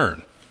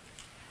discern?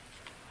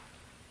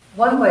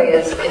 One way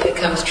is if it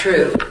comes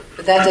true,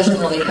 but that doesn't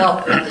really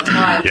help at the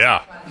time.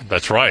 Yeah,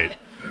 that's right.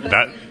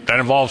 That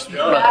involves. What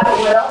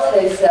else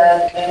they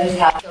said, and just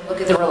have to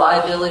look at the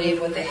reliability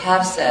of what they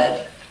have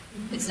said.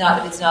 It's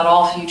not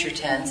all future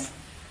tense.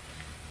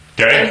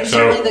 Okay, I mean,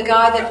 certainly the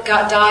guy that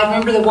died.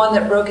 Remember the one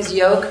that broke his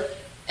yoke,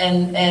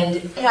 and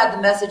he had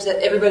the message that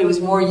everybody was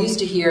more used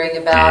to hearing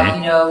about.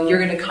 Mm-hmm. You're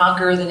going to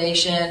conquer the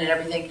nation and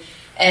everything.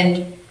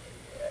 And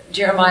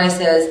Jeremiah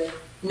says,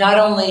 not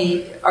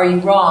only are you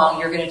wrong,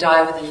 you're going to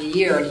die within a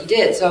year, and he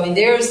did. So I mean,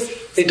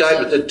 he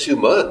died within 2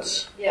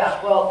 months. Yeah,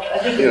 well, I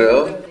think it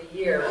was within a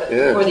year, but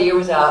before the year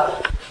was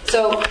out.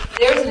 So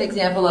there's an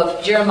example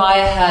of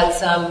Jeremiah had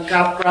some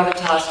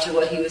gravitas to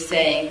what he was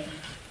saying,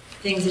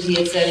 things that he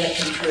had said that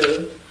came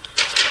true.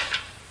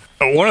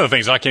 One of the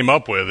things I came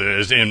up with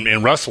is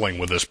in wrestling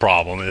with this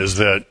problem is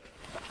that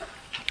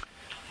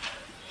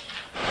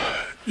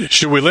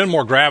should we lend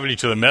more gravity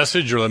to the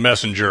message or the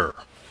messenger?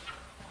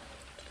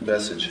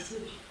 Message.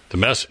 The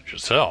message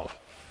itself.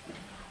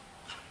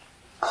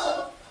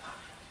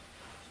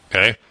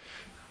 Okay?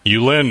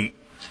 The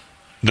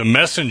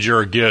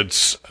messenger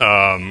gets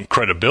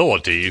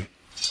credibility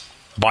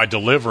by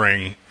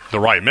delivering the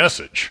right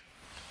message.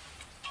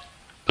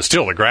 But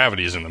still, the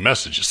gravity is in the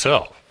message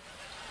itself.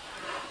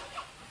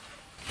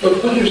 But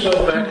put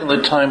yourself back in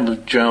the time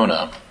of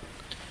Jonah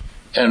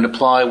and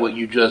apply what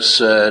you just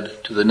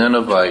said to the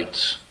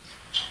Ninevites.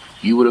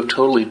 You would have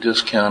totally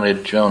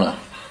discounted Jonah.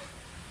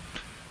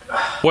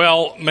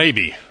 Well,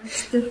 maybe.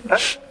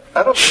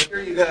 I don't hear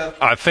you have...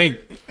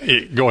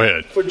 Go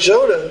ahead. For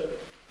Jonah,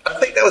 I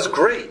think that was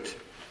great.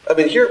 I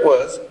mean, here it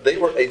was. They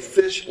were a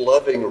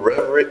fish-loving,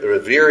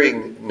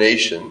 revering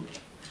nation.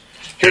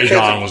 Here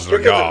comes a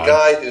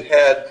guy who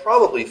had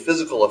probably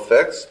physical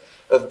effects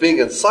of being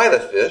inside a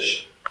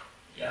fish,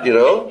 you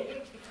know?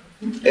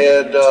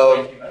 And,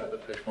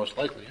 most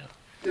likely,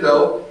 yeah. You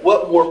know,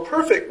 what more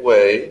perfect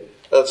way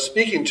of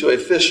speaking to a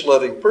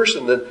fish-loving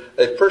person than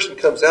a person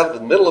comes out of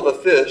the middle of a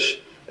fish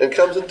and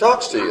comes and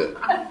talks to you?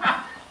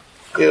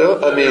 You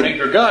know, I mean...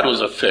 Your God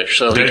was a fish,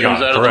 so he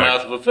comes out of the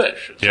mouth of a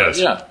fish. Yes.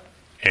 Yeah.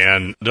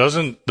 And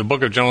doesn't the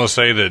book of Jonah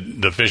say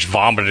that the fish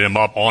vomited him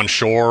up on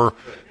shore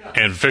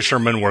and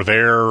fishermen were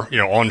there,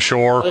 on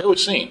shore? It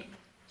was seen.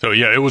 So,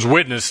 yeah, it was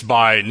witnessed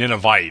by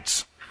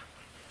Ninevites.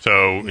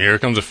 So here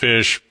comes a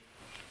fish,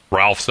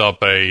 ralphs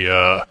up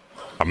a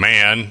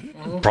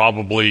man,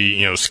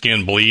 probably,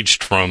 skin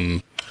bleached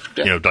from,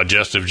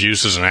 digestive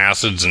juices and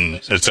acids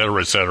and et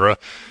cetera,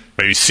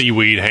 maybe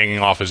seaweed hanging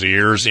off his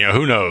ears,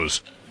 who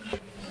knows?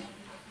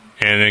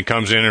 And then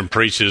comes in and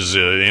preaches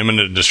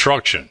imminent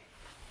destruction.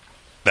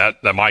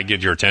 That might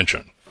get your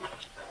attention.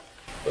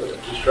 But the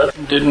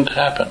destruction didn't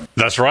happen.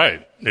 That's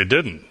right. It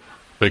didn't.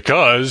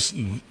 Because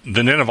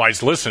the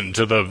Ninevites listened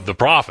to the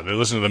prophet. They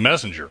listened to the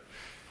messenger.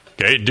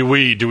 Okay, do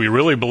we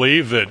really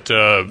believe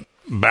that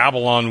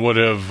Babylon would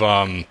have,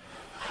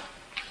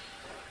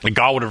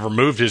 God would have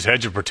removed his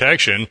hedge of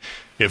protection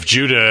if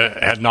Judah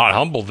had not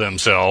humbled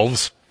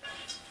themselves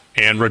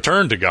and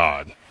returned to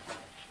God?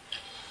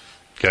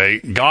 Okay,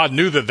 God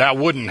knew that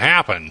wouldn't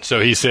happen, so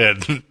he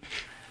said,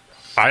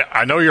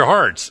 I know your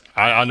hearts.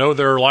 I know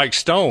they're like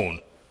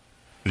stone.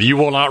 You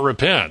will not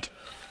repent.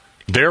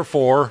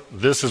 Therefore,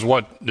 this is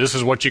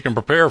what you can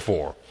prepare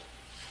for.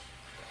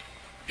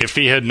 If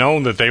he had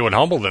known that they would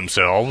humble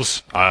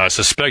themselves, I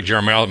suspect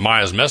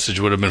Jeremiah's message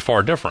would have been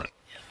far different.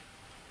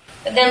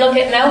 But then look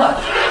at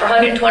Noah. For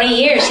 120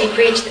 years he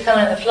preached the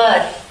coming of the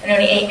flood, and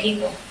only 8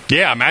 people.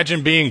 Yeah,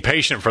 imagine being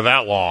patient for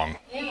that long.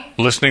 Yeah.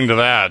 Listening to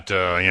that,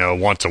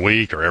 once a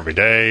week or every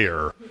day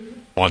or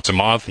once a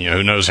month.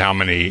 Who knows how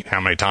many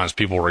times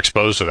people were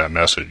exposed to that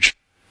message.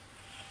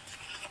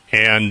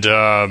 And,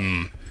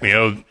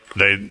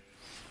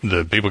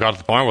 the people got to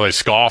the point where they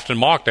scoffed and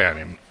mocked at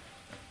him.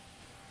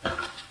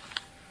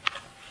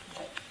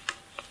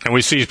 And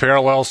we see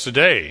parallels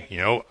today.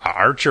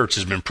 Our church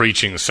has been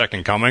preaching the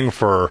second coming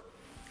for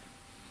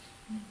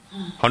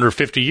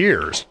 150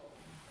 years.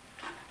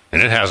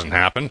 And it hasn't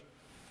happened.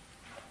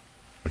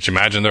 But you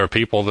imagine there are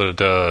people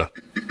that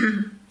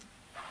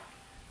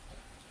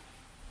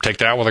take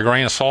that with a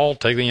grain of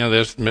salt.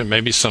 There's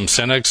maybe some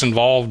cynics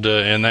involved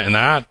in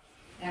that.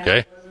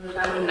 Okay?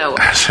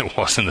 As it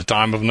was in the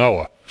time of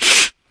Noah.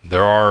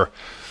 There are...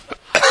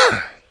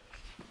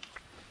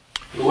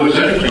 What's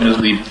interesting is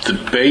the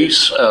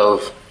base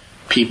of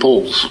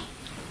peoples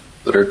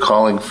that are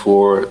calling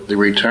for the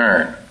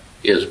return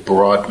is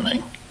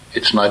broadening.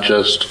 It's not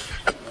just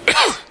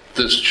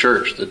this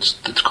church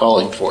that's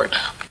calling for it.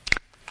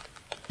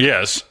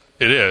 Yes,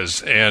 it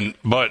is.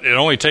 But it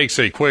only takes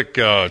a quick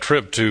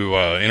trip to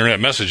Internet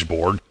Message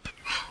Board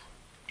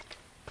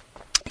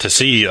to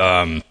see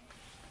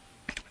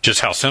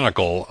just how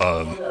cynical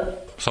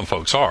some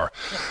folks are.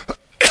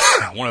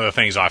 One of the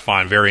things I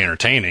find very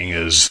entertaining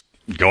is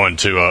going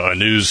to a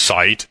news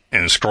site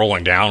and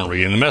scrolling down and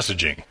reading the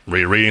messaging,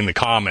 reading the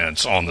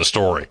comments on the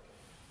story.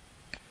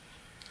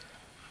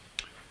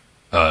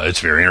 It's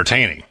very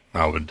entertaining.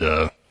 I would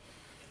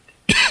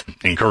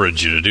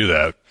encourage you to do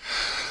that.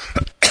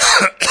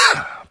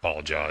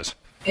 Apologize.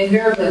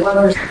 Invariably,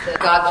 one says,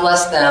 God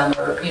bless them,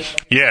 or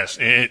yes,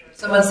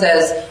 someone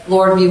says,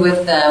 Lord be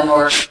with them,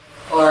 or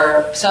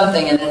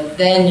something, and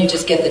then you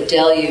just get the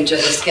deluge of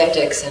the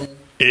skeptics. And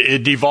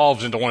it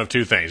devolves into one of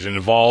two things. It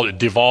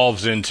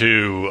devolves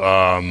into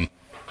a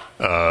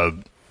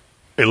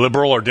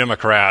liberal or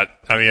Democrat,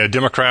 a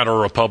Democrat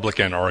or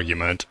Republican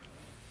argument,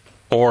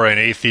 or an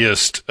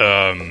atheist,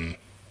 God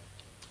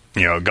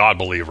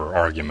believer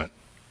argument.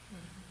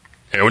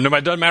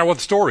 It doesn't matter what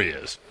the story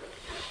is.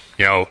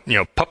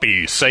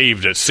 puppy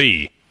saved at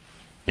sea,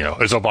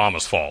 it's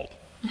Obama's fault.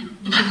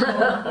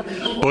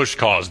 Bush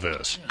caused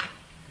this.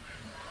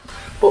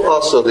 Well,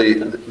 also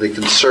the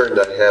concern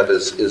I have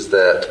is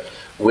that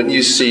when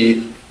you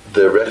see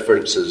the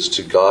references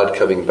to God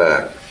coming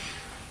back,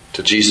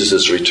 to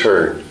Jesus'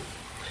 return,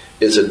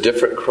 it's a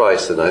different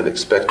Christ than I'm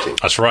expecting.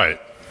 That's right.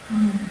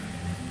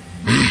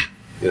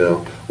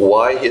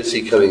 Why is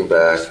he coming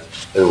back,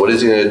 and what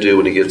is he going to do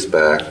when he gets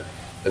back,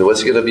 and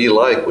what's he going to be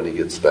like when he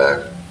gets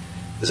back,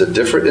 is a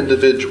different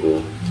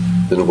individual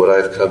than what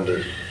I've come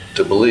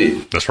to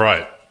believe. That's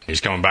right.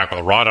 He's coming back with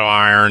a rod of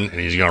iron, and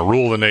he's going to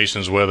rule the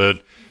nations with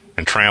it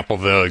and trample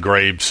the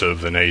grapes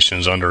of the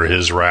nations under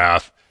his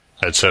wrath,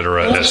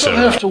 etc., I also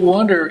have to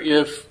wonder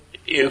if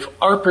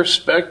our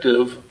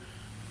perspective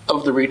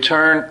of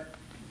the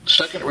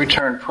second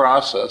return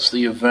process,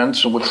 the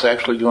events and what's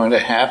actually going to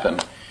happen,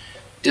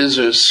 is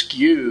as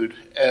skewed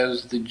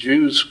as the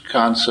Jews'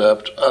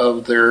 concept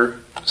of their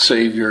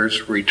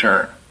Savior's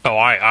return. Oh,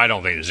 I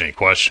don't think there's any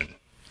question.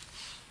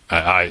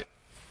 I'm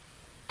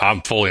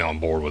fully on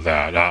board with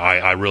that.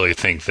 I really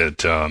think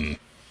that,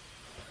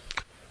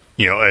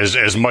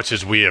 as much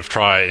as we have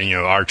tried,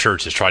 our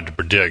church has tried to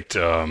predict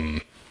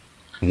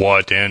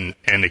what and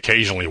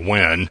occasionally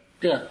when,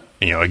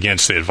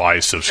 against the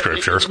advice of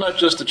Scripture. It's not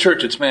just the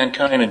church, it's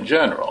mankind in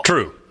general.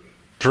 True.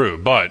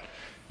 But,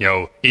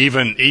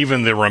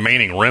 even the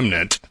remaining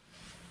remnant,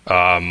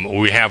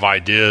 we have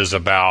ideas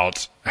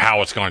about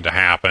how it's going to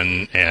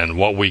happen and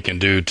what we can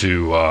do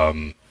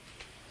to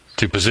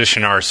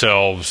position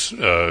ourselves,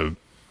 And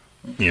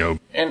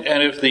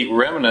if the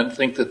remnant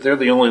think that they're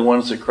the only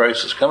ones that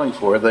Christ is coming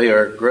for, they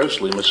are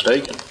grossly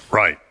mistaken.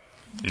 Right.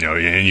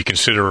 And you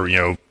consider,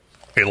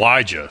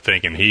 Elijah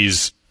thinking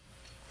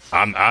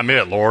I'm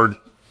it, Lord.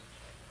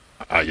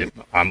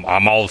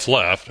 I'm all that's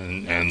left,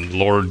 and the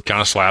Lord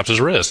kind of slaps his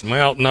wrist.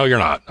 Well, no, you're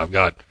not. I've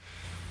got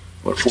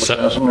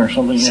 4,000 or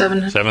something.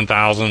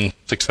 7,000,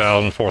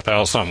 6,000,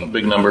 4,000, something. A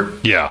big number.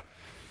 Yeah,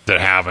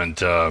 that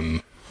haven't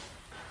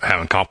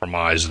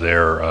compromised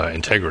their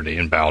integrity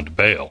and bowed to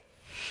Baal.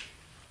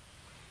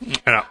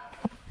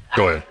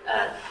 Go ahead.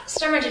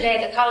 Sermon today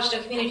at the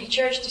Collegedale Community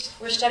Church.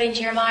 We're studying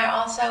Jeremiah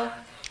also,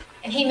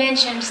 and he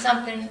mentioned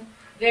something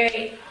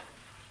very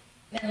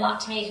meant a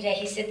lot to me today.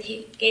 He said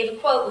he gave a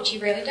quote, which he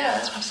rarely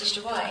does, from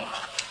Sister White,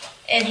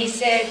 and he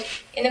said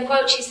in the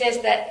quote she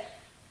says that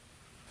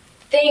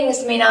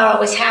things may not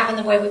always happen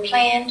the way we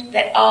planned,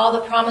 that all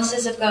the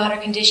promises of God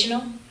are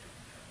conditional,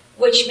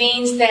 which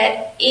means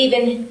that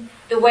even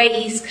the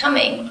way He's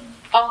coming,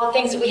 all the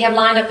things that we have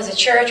lined up as a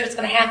church, what's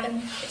going to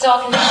happen, it's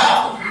all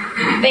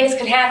conditional. Things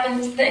could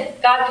happen,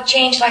 God could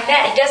change like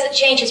that. He doesn't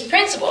change His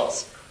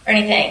principles or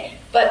anything,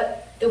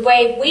 but the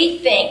way we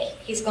think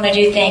He's going to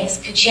do things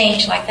could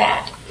change like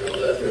that.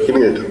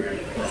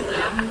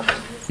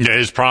 Yeah,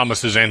 His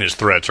promises and His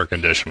threats are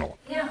conditional.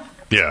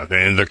 Yeah,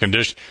 and they're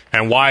condition.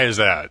 And why is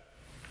that?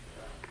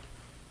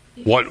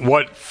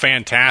 What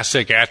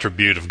fantastic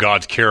attribute of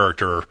God's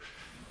character?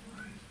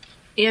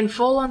 In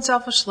full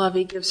unselfish love,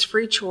 He gives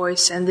free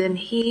choice, and then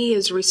He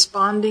is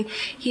responding.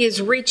 He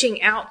is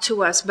reaching out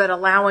to us, but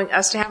allowing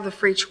us to have the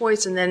free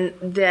choice, and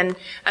then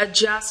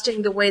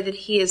adjusting the way that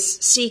He is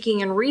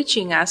seeking and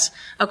reaching us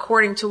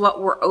according to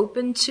what we're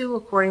open to,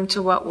 according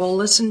to what we'll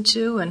listen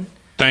to. And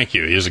thank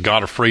you. He is a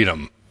God of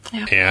freedom,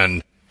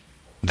 and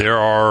there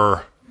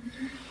are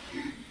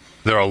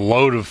a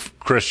load of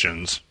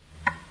Christians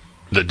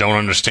that don't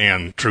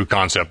understand true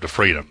concept of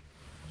freedom.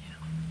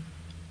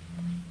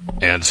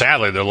 And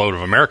sadly, there are a load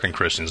of American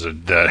Christians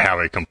that have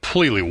a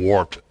completely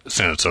warped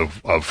sense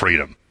of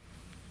freedom.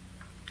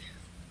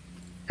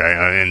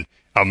 Okay, in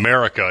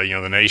America,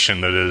 the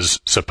nation that is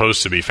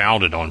supposed to be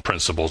founded on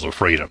principles of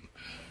freedom.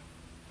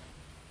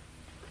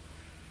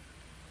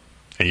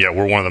 And yet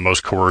we're one of the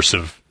most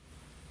coercive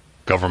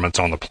governments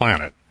on the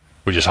planet.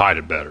 We just hide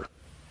it better.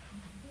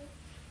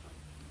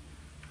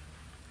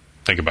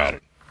 Think about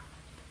it.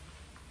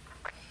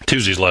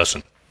 Tuesday's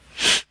lesson.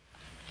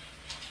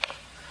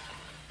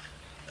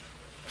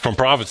 From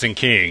Prophets and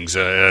Kings,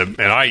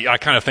 and I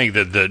kind of think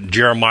that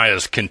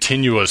Jeremiah's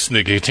continuous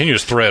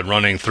thread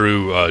running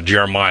through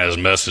Jeremiah's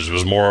message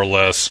was more or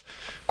less,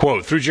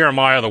 quote, through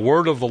Jeremiah, the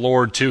word of the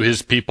Lord to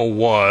his people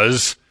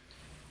was,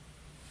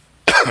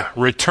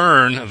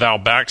 return, thou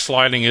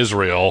backsliding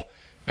Israel,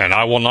 and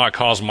I will not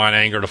cause mine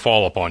anger to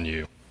fall upon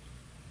you.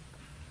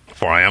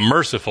 For I am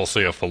merciful,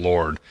 saith the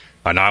Lord,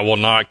 and I will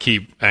not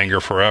keep anger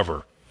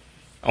forever.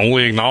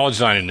 Only acknowledge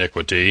thine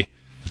iniquity,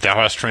 that thou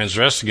hast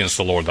transgressed against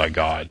the Lord thy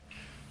God.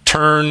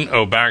 Turn,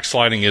 O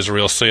backsliding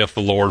Israel, saith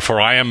the Lord, for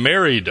I am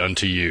married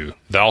unto you.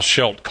 Thou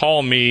shalt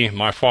call me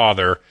my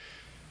father,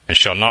 and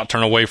shalt not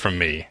turn away from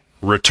me.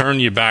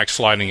 Return, ye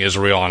backsliding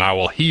Israel, and I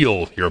will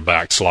heal your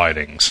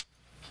backslidings.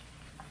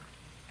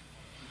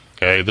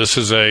 Okay, this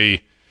is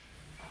a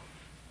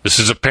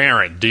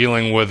parent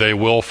dealing with a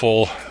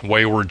willful,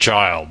 wayward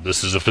child.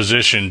 This is a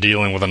physician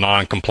dealing with a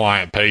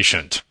non-compliant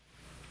patient.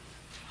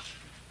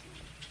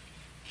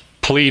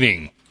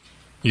 Pleading,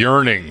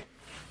 yearning,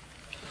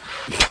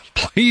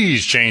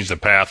 please change the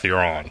path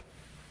you're on.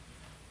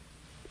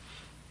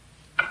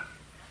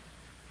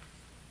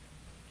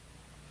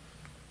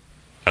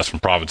 That's from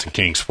Prophets and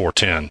Kings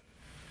 4:10.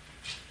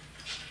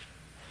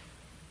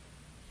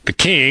 The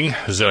king,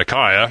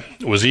 Zedekiah,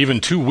 was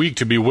even too weak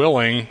to be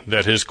willing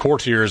that his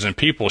courtiers and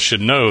people should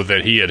know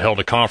that he had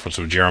held a conference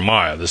with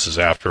Jeremiah. This is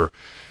after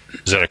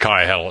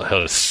Zedekiah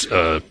had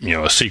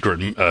a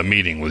secret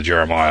meeting with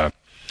Jeremiah.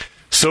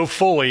 So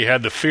fully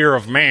had the fear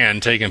of man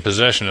taken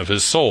possession of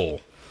his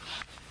soul.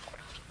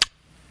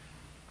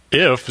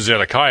 If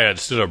Zedekiah had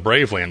stood up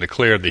bravely and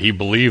declared that he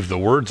believed the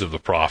words of the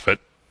prophet,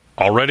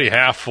 already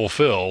half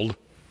fulfilled,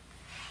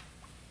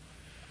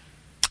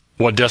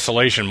 what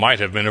desolation might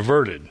have been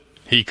averted.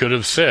 He could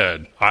have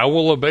said, I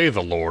will obey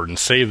the Lord and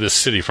save this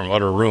city from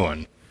utter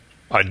ruin.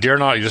 I dare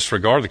not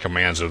disregard the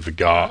commands of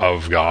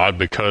God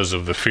because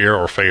of the fear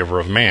or favor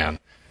of man.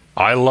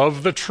 I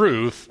love the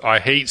truth, I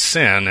hate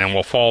sin, and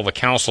will follow the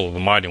counsel of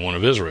the Mighty One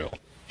of Israel.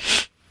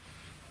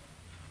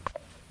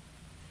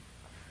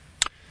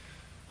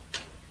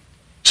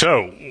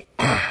 So,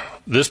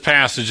 this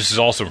passage, this is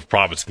also from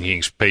Prophets and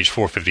Kings, page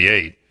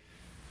 458.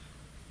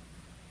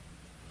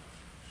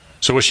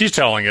 So what she's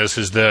telling us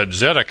is that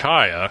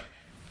Zedekiah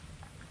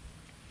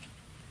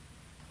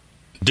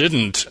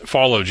didn't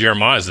follow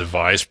Jeremiah's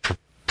advice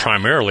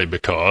primarily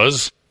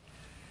because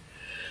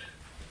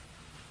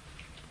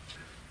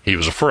he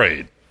was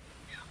afraid.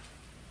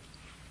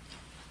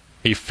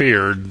 He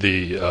feared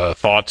the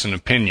thoughts and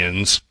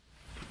opinions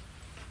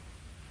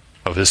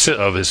of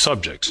his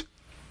subjects.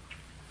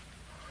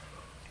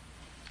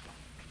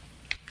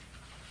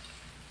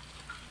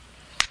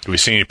 Do we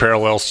see any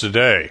parallels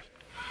today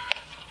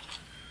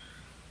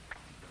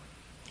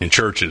in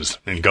churches,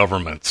 in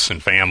governments, in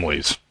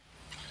families?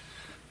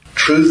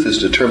 Truth is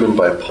determined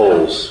by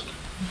polls.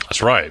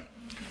 That's right.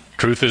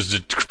 Truth is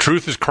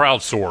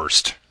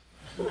crowdsourced,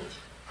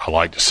 I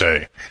like to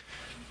say.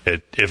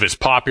 If it's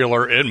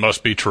popular, it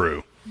must be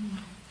true.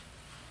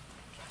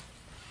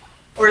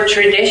 Or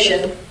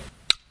tradition.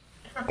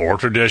 Or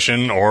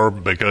tradition, or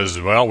because,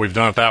 well, we've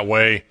done it that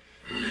way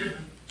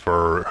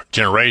for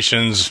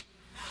generations.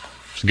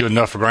 It's good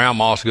enough for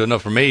grandma, it's good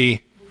enough for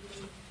me.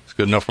 It's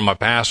good enough for my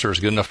pastor, it's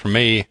good enough for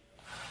me.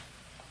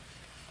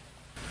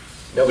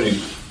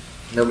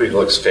 Nobody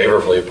looks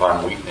favorably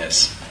upon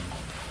weakness.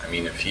 I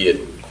mean, if he had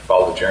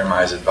followed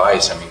Jeremiah's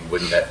advice,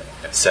 wouldn't that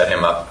have set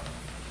him up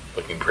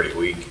looking pretty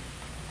weak?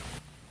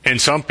 In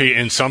some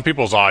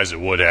people's eyes, it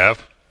would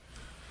have.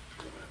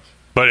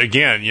 But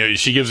again,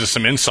 she gives us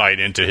some insight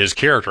into his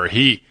character.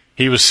 He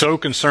was so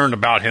concerned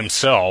about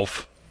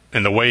himself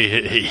and the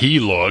way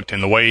he looked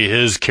and the way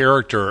his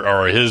character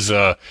or his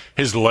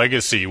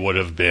legacy would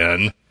have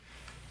been.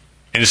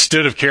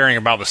 Instead of caring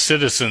about the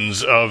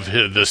citizens of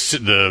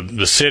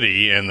the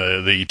city and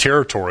the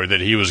territory that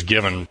he was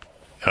given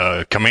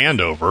command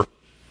over,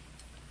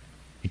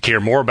 he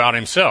cared more about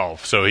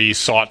himself. So he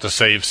sought to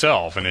save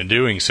self, and in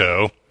doing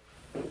so,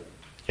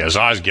 his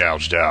eyes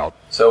gouged out.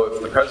 So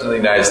if the President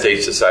of the United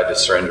States decided to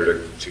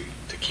surrender to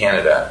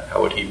Canada,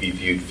 how would he be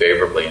viewed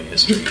favorably in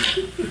history?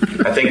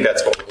 I think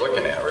that's what we're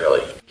looking at,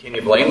 really. Can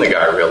you blame the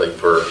guy, really,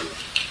 for...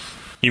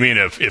 You mean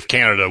if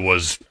Canada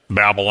was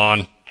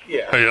Babylon?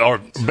 Yeah. Or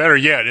better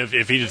yet,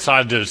 if he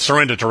decided to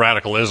surrender to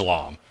radical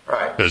Islam.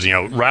 Right. Because,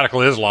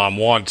 radical Islam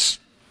wants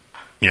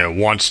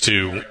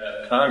to...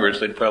 Congress,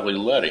 they'd probably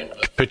let him.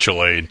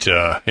 Capitulate,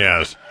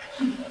 yes.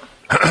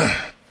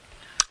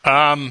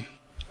 I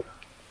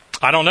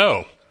don't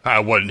know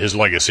what his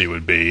legacy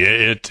would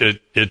be.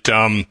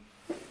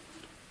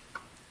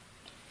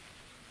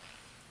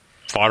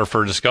 Fodder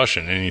for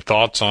discussion. Any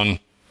thoughts on...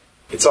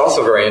 It's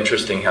also very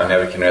interesting how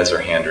Nebuchadnezzar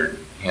handled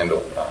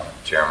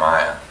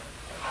Jeremiah.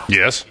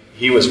 Yes.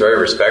 He was very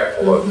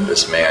respectful of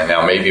this man.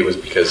 Now, maybe it was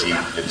because he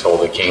had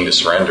told the king to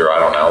surrender, I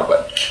don't know,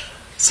 but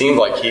it seemed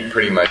like he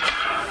pretty much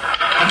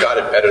got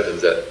it better than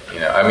that.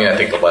 I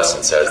think the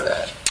lesson says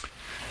that.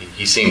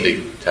 He seemed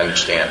to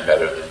understand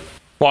better than...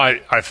 Well,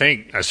 I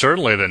think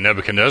certainly that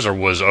Nebuchadnezzar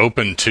was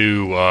open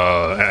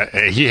to,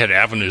 he had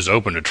avenues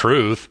open to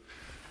truth,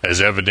 as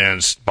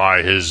evidenced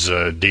by his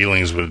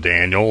dealings with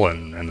Daniel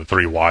and the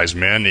three wise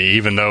men,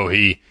 even though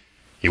he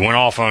went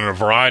off on a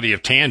variety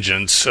of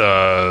tangents,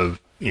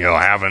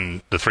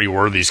 having the three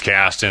worthies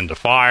cast into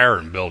fire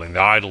and building the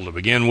idol to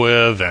begin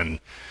with, and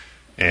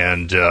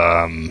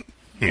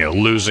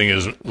losing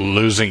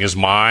his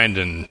mind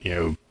and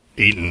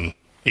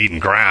eating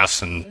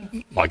grass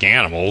and like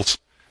animals.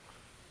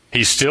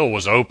 He still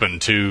was open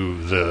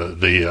to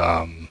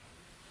the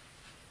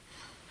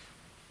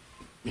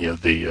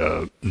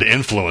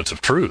influence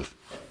of truth.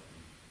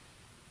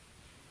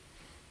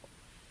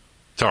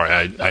 Sorry,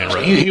 I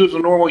interrupted. He was a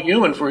normal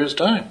human for his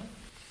time.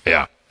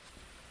 Yeah.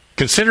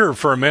 Consider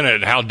for a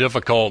minute how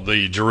difficult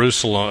the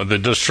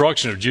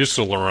destruction of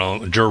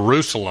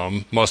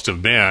Jerusalem must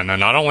have been, and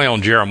not only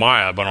on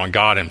Jeremiah, but on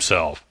God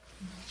himself.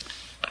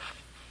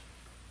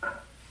 Don't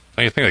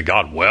you think that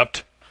God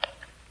wept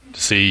to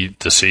see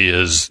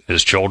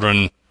his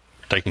children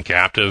taken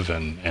captive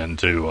and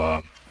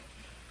to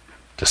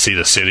see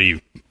the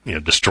city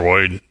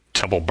destroyed,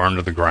 temple burned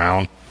to the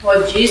ground?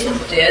 Well,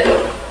 Jesus did.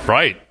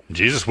 Right.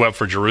 Jesus wept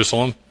for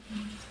Jerusalem.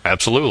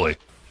 Absolutely.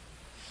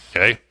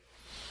 Okay.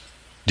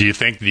 Do you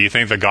think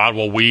that God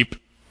will weep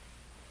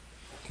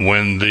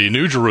when the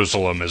New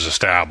Jerusalem is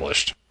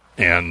established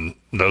and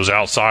those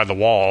outside the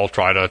wall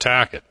try to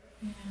attack it?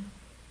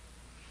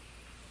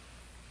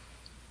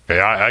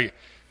 Okay,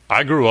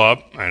 I grew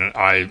up, and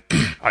I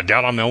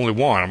doubt I'm the only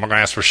one. I'm not going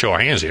to ask for a show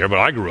of hands here, but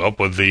I grew up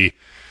with the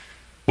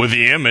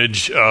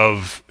image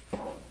of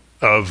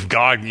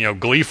God,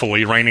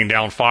 gleefully raining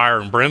down fire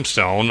and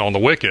brimstone on the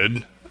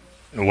wicked,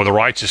 and with the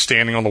righteous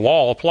standing on the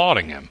wall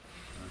applauding him.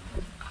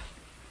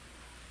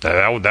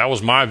 That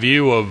was my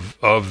view of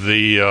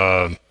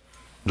the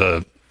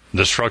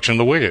destruction of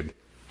the wicked.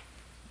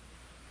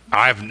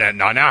 I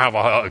now have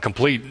a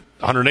complete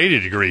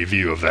 180-degree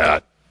view of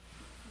that.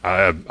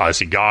 I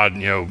see God,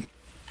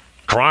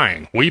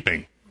 crying,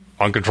 weeping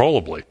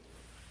uncontrollably.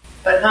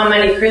 But how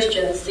many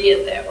Christians see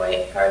it that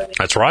way? Hardly.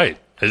 That's right.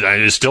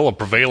 It's still a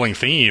prevailing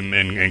theme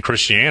in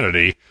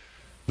Christianity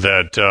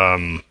that,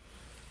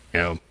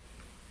 you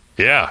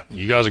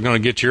guys are going to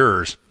get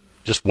yours.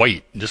 Just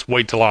wait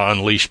till I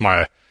unleash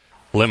my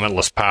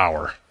limitless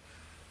power.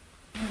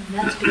 And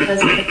that's because,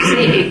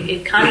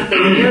 they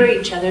mirror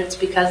each other. It's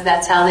because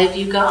that's how they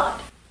view God.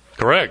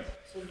 Correct.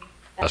 So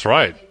that's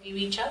right. They view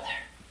each other.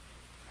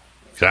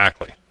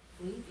 Exactly.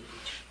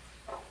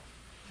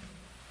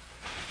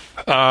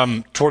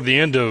 Toward the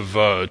end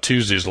of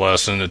Tuesday's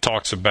lesson, it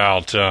talks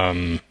about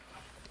the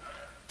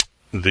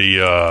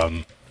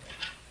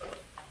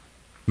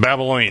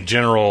Babylonian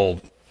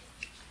general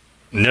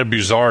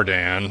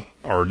Nebuzaradan.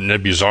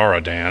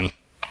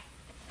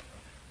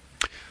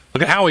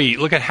 Look at how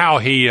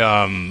he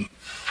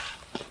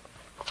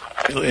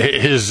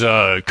his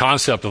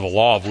concept of the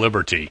law of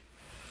liberty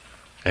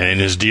and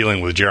his dealing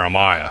with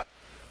Jeremiah.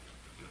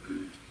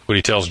 What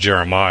he tells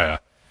Jeremiah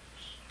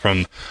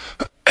from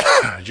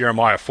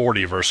Jeremiah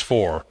 40 verse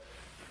 4.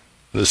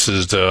 This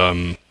is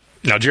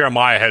now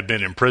Jeremiah had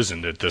been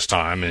imprisoned at this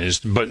time, and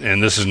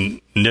this is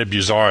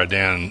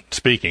Nebuzaradan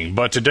speaking.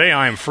 But today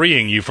I am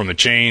freeing you from the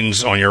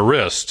chains on your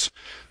wrists.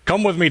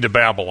 Come with me to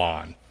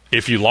Babylon,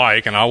 if you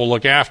like, and I will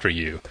look after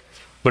you.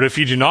 But if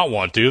you do not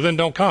want to, then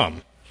don't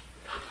come.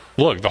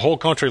 Look, the whole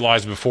country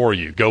lies before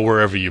you. Go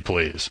wherever you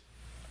please.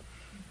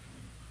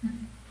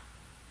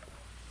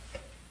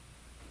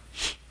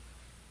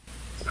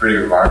 Pretty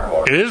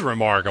remarkable. It is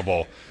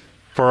remarkable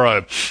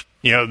for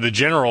the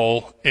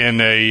general in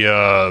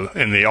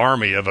the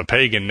army of a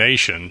pagan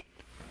nation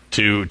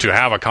to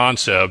have a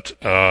concept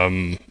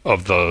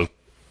of the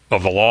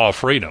law of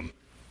freedom.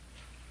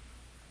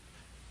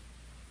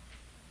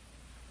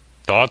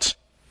 Thoughts?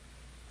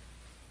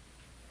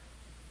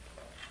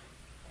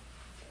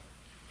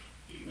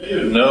 You may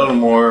have known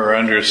more or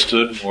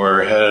understood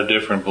more or had a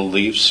different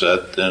belief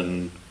set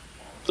than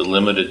the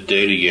limited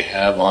data you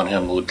have on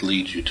him would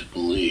lead you to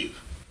believe.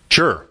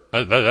 Sure,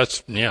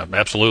 that's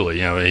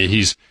absolutely.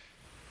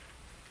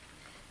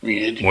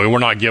 We're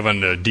not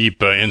given a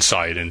deep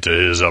insight into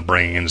his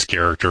upbringing and his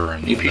character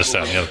and this,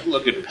 that, and the other.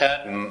 Look at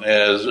Patton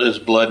as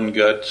blood and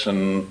guts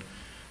and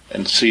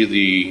see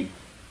the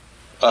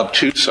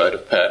obtuse side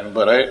of Patton,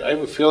 but I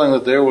have a feeling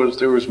that there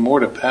was more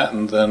to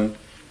Patton than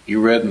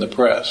you read in the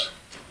press.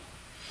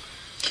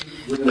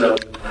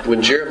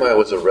 When Jeremiah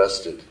was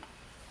arrested,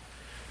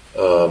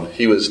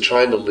 he was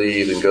trying to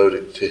leave and go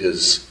to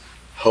his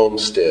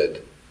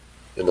homestead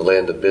in the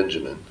land of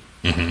Benjamin.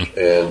 Mm-hmm.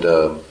 And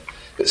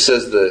it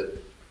says that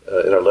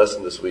in our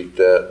lesson this week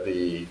that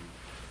the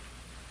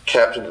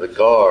captain of the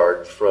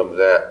guard from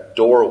that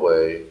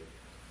doorway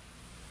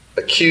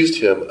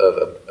accused him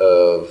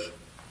of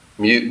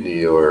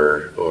mutiny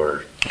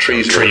or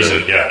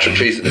treason,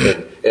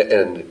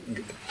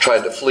 and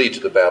tried to flee to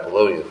the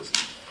Babylonians.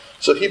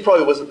 So he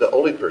probably wasn't the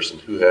only person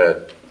who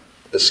had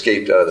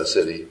escaped out of the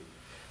city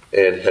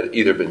and had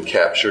either been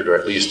captured or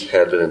at least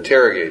had been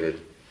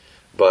interrogated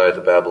by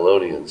the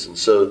Babylonians. And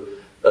so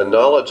a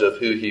knowledge of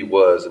who he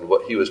was and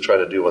what he was trying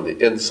to do on the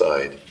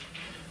inside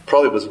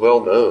probably was well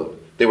known.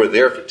 They were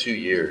there for 2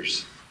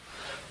 years,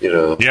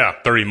 Yeah,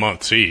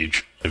 30-month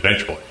siege,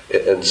 eventually.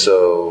 And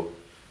so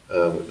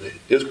it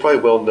was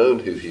probably well known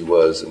who he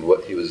was and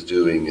what he was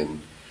doing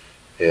and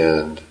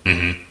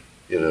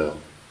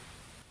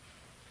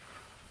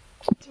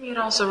To me, it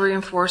also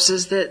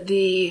reinforces that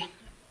the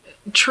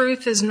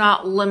truth is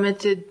not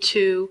limited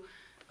to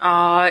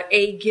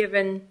a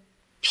given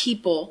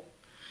people.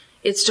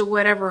 It's to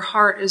whatever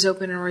heart is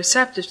open and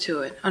receptive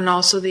to it, and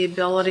also the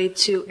ability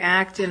to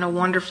act in a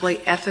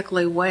wonderfully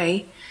ethically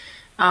way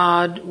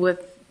with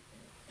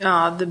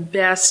the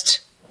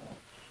best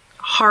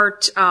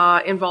heart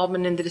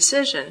involvement in the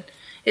decision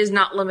is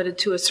not limited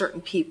to a certain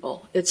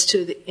people. It's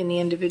to the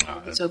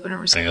individual that's open and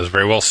I receptive. think that's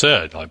very well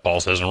said, like Paul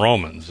says in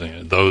Romans.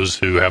 Those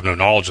who have no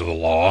knowledge of the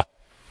law,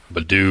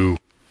 but do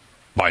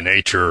by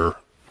nature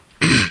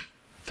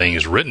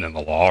things written in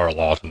the law are a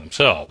law to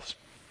themselves.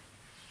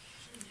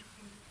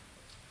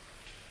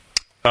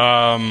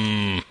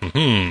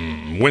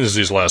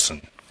 Wednesday's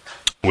lesson,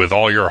 with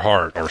all your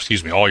heart. I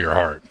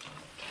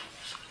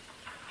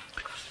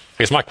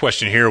guess my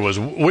question here was,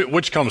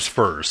 which comes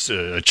first,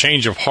 a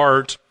change of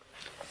heart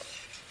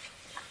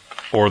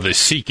or the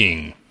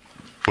seeking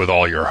with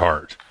all your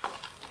heart?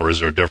 Or is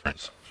there a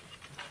difference?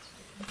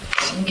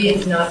 Maybe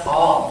it's not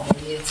all.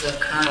 Maybe it's a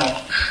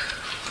kernel.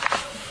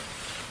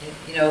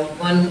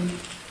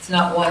 It's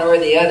not one or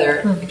the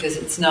other, because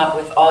it's not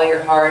with all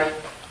your heart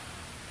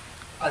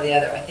or the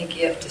other. I think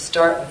you have to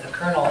start with a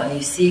kernel, and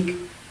you seek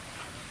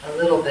a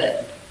little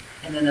bit,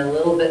 and then a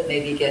little bit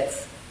maybe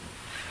gets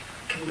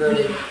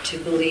converted to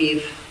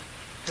believe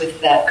with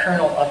that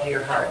kernel of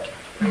your heart.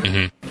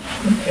 Mm-hmm.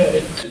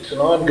 It's an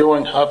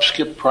ongoing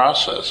hop-skip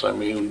process. I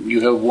mean,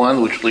 you have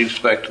one which leads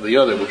back to the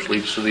other, which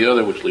leads to the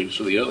other, which leads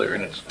to the other,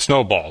 and it's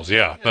snowballs.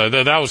 Yeah,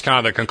 that was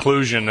kind of the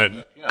conclusion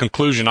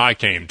I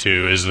came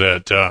to, is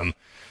that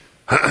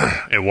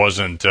it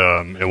wasn't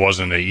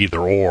an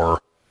either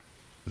or.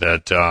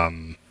 That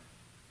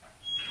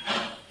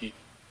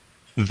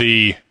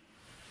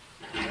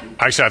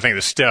I think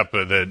the step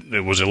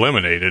that was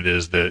eliminated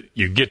is that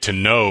you get to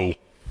know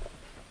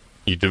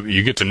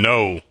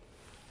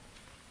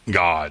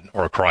God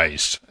or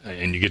Christ,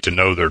 and you get to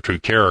know their true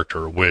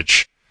character,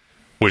 which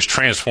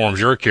transforms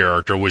your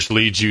character, which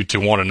leads you to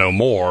want to know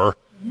more,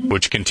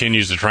 which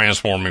continues the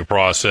transforming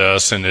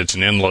process, and it's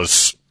an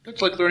endless.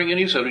 It's like learning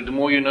any subject. The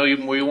more you know,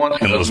 the more you want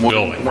to know. Endless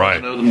building,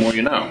 right? The more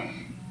you know.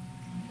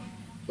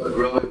 But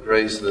growing in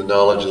grace and the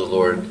knowledge of the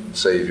Lord and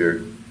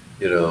Savior,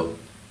 you're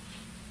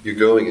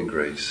growing in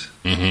grace.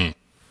 Mm-hmm.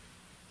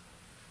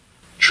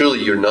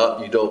 Truly, you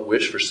don't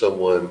wish for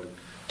someone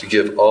to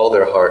give all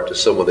their heart to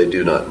someone they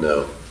do not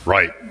know.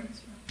 Right.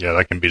 Yeah,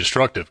 that can be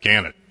destructive,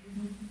 can it?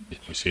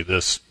 You see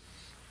this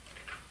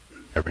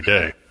every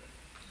day.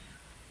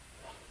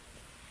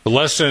 The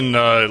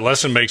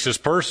lesson makes this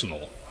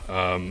personal.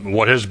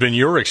 What has been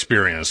your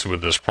experience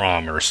with this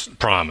promise? And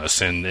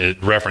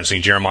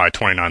referencing Jeremiah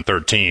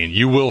 29:13,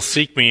 you will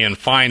seek me and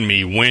find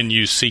me when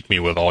you seek me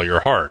with all your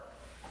heart.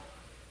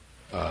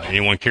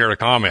 Anyone care to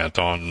comment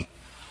on?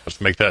 Let's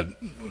make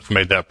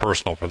that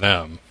personal for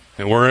them.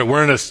 And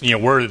we're in this,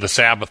 we're the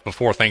Sabbath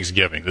before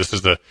Thanksgiving. This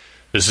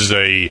is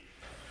a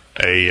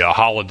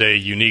holiday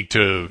unique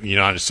to the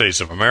United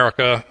States of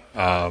America.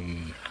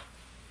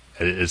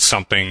 It's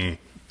something,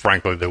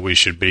 frankly, that we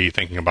should be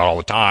thinking about all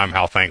the time,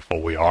 how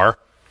thankful we are.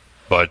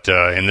 But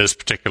in this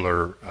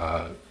particular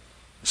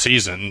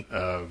season,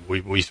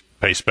 we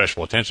pay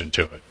special attention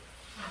to it.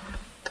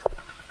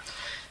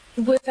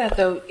 With that,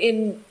 though,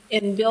 in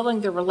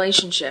building the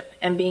relationship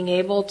and being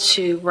able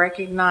to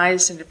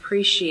recognize and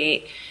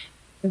appreciate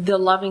the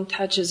loving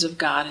touches of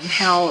God, and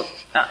how,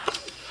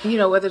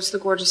 whether it's the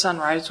gorgeous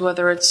sunrise,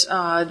 whether it's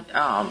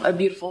a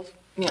beautiful,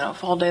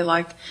 fall day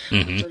like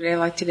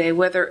today,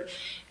 whether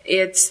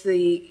it's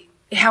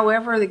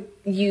however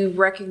you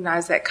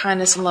recognize that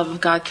kindness and love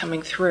of God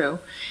coming through,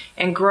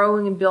 and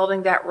growing and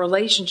building that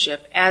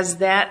relationship as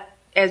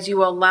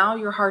you allow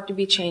your heart to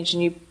be changed,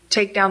 and you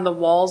take down the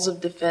walls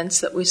of defense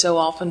that we so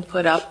often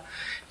put up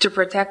to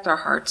protect our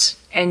hearts,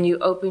 and you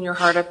open your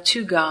heart up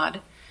to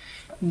God,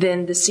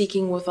 then the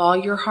seeking with all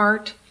your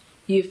heart,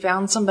 you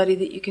found somebody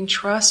that you can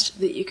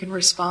trust, that you can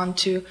respond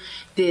to,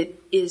 that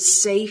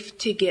is safe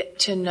to get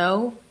to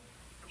know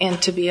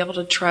and to be able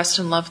to trust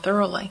and love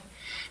thoroughly.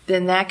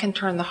 Then that can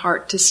turn the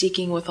heart to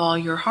seeking with all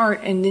your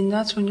heart, and then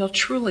that's when you'll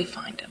truly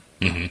find Him.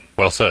 Mm-hmm.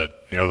 Well said.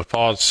 The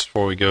thoughts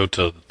before we go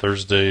to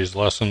Thursday's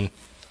lesson,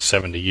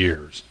 70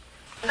 years.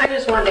 I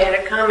just wanted to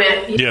add a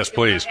comment. Yes,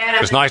 please.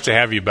 It's nice to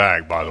have you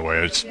back, by the way.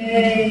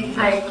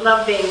 I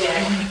love being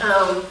there.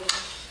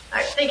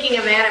 I'm thinking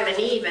of Adam and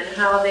Eve and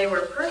how they were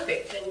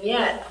perfect, and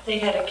yet they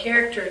had a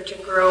character to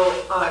grow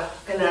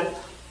and a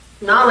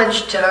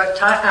knowledge to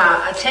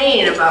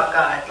attain about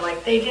God.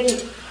 Like, they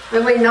didn't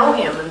really know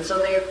Him, and so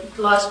they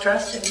lost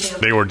trust in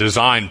Him. They were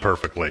designed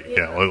perfectly.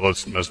 Yeah,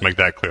 let's make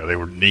that clear. They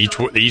were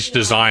each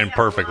designed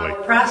perfectly.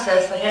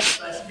 Process ahead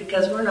of us,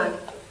 because we're not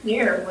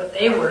near what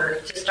they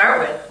were to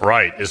start with.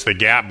 Right. It's the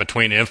gap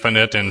between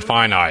infinite and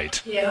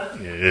finite. Yeah.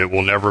 It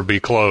will never be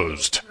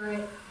closed.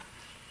 Right.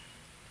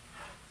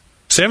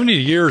 70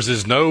 years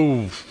is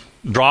no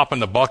drop in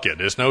the bucket.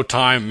 It's no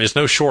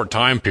short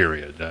time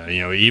period.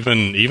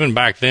 Even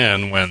back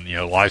then, when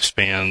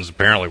lifespans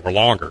apparently were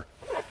longer.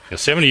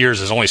 70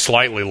 years is only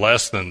slightly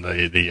less than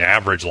the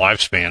average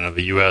lifespan of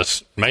the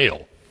U.S.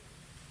 male.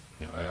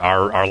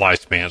 Our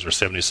lifespans are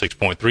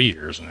 76.3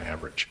 years on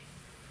average.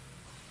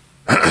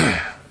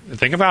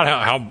 Think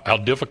about how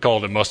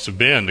difficult it must have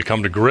been to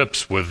come to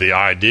grips with the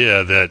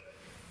idea that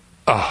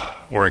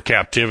we're in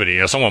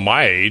captivity. Someone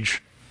my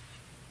age,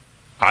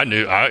 I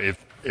knew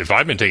if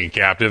I'd been taken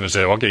captive and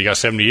said, "Okay, you got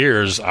 70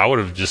 years," I would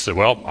have just said,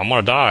 "Well, I'm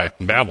going to die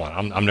in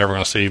Babylon. I'm never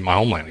going to see my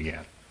homeland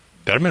again."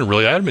 That'd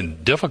have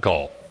been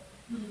difficult.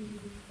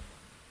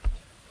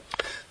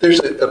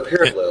 There's a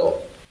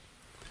parallel.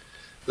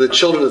 The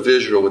children of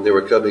Israel, when they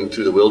were coming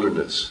through the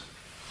wilderness,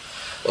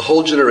 a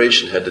whole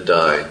generation had to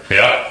die.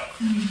 Yeah.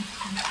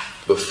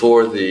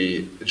 Before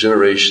the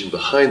generation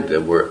behind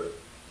them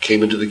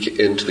came into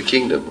the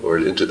kingdom, or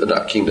into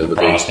not kingdom, but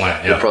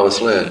the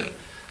promised land.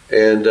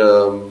 And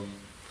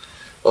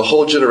a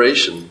whole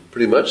generation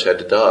pretty much had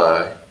to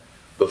die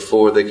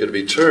before they could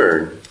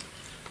return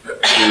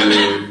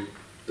to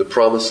the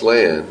promised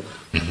land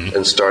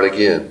and start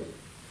again.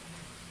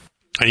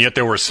 And yet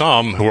there were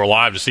some who were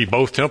alive to see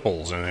both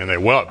temples, and they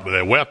wept.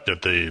 They wept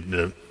at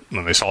when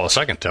they saw the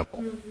second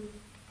temple.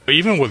 But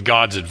even with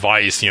God's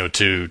advice,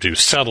 to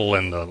settle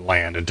in the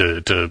land and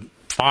to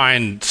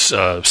find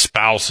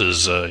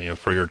spouses,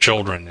 for your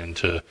children, and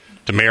to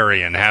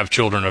marry and have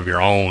children of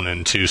your own,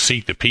 and to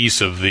seek the peace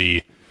of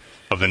the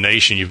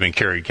nation you've been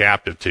carried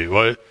captive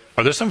to.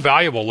 Are there some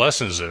valuable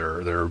lessons that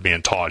are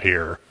being taught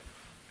here?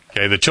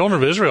 Okay, the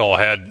children of Israel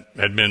had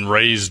been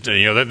raised.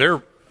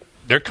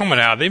 They're coming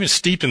out. They've been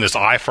steeped in this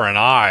eye for an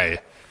eye,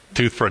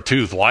 tooth for a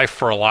tooth, life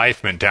for a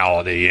life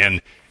mentality.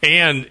 And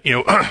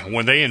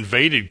when they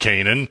invaded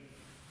Canaan,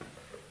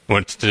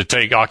 went to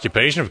take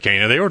occupation of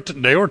Canaan,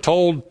 they were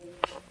told,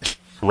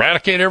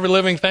 eradicate every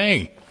living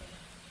thing,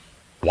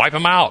 wipe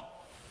them out.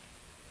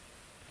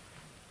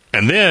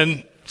 And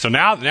then, so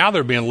now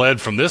they're being led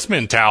from this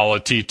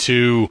mentality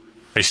to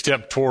a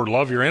step toward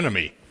love your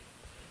enemy.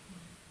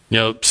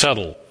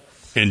 Settle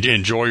and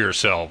enjoy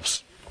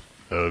yourselves.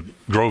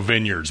 Grow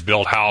vineyards,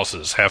 build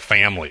houses, have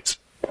families.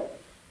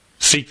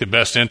 Seek the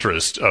best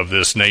interest of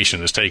this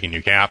nation that's taking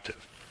you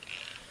captive.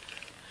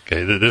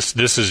 Okay,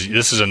 this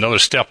is another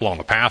step along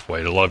the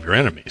pathway to love your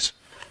enemies.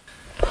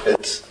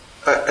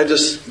 I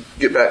just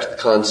get back to the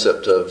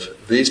concept of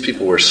these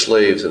people were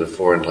slaves in a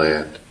foreign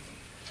land,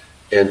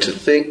 and to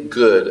think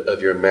good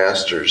of your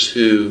masters,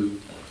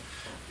 who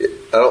I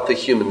don't think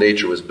human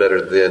nature was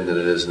better then than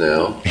it is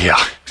now.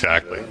 Yeah,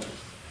 exactly.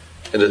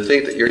 And to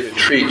think that you're to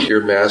treat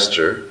your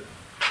master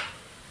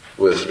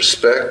with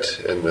respect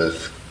and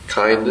with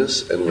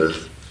kindness and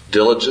with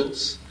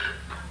diligence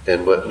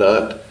and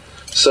whatnot.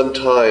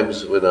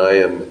 Sometimes when I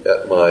am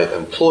at my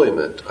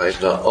employment, I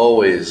have not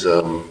always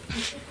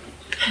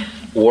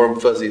warm,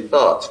 fuzzy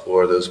thoughts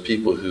for those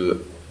people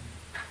who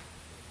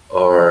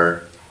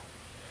are...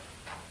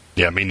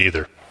 Yeah, me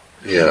neither.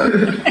 Yeah.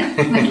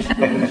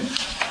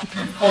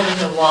 Holding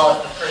the wall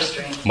at the first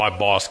string. My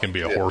boss can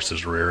be a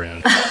horse's rear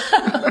end.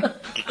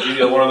 You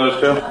got one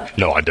of those too?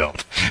 No, I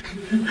don't.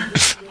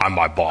 I'm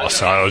my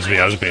boss. I was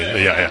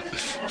being, yeah.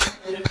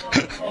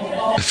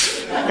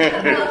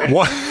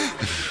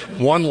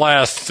 One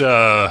last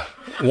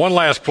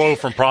quote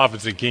from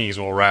Prophets and Kings,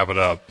 and we'll wrap it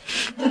up.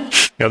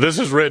 This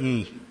is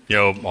written,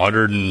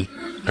 100 and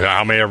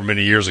however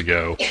many years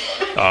ago,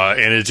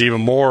 and it's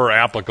even more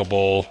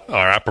applicable or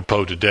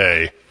apropos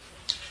today.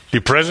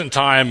 The present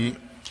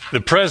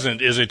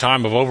is a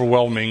time of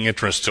overwhelming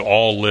interest to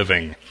all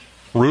living.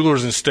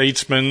 Rulers and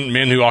statesmen,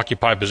 men who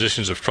occupy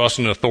positions of trust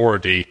and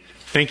authority,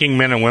 thinking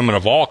men and women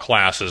of all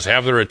classes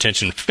have their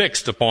attention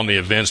fixed upon the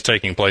events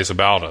taking place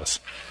about us.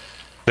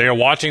 They are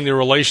watching the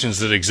relations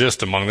that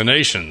exist among the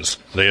nations.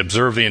 They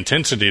observe the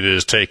intensity that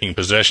is taking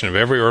possession of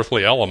every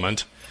earthly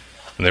element,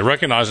 and they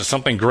recognize that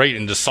something great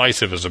and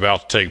decisive is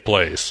about to take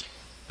place,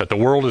 that the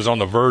world is on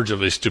the verge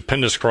of a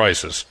stupendous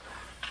crisis.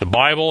 The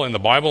Bible, and the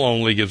Bible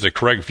only, gives a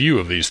correct view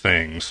of these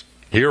things.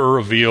 Here are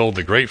revealed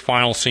the great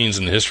final scenes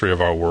in the history of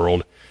our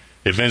world,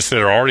 events that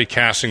are already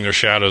casting their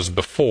shadows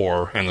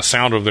before, and the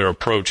sound of their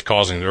approach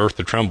causing the earth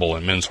to tremble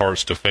and men's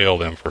hearts to fail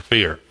them for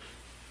fear.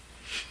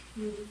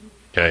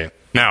 Okay.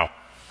 Now,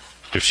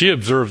 if she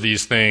observed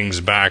these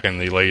things back in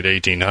the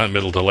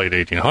middle to late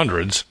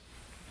 1800s,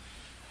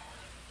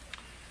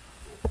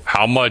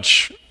 how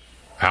much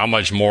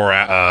more?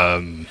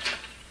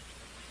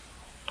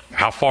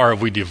 How far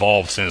have we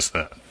devolved since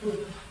then?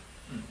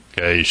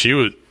 Okay, she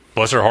was,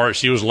 bless her heart,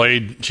 she was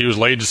laid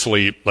to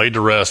sleep, laid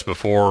to rest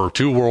before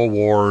 2 world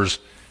wars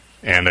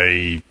and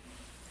a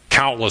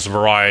countless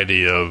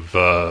variety of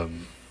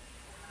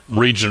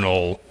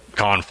regional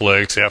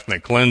conflicts,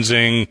 ethnic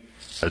cleansing,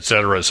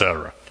 etc.,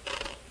 etc.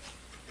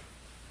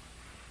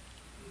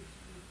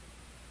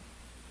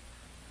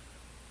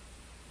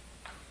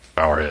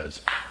 Bow our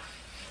heads.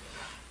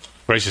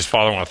 Gracious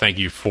Father, I want to thank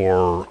you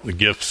for the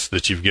gifts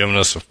that you've given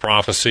us of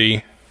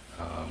prophecy.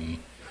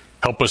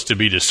 Help us to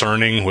be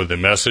discerning with the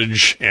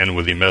message and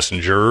with the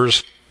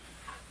messengers.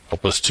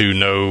 Help us to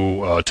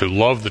know, to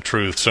love the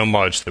truth so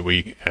much that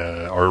we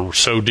are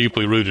so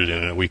deeply rooted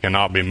in it we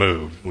cannot be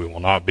moved. We will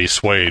not be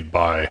swayed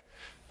by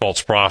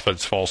false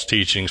prophets, false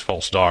teachings,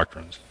 false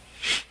doctrines.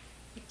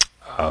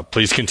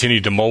 Please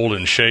continue to mold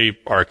and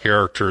shape our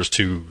characters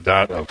to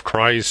that of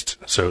Christ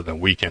so that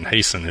we can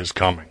hasten his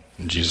coming.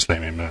 In Jesus'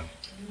 name, amen.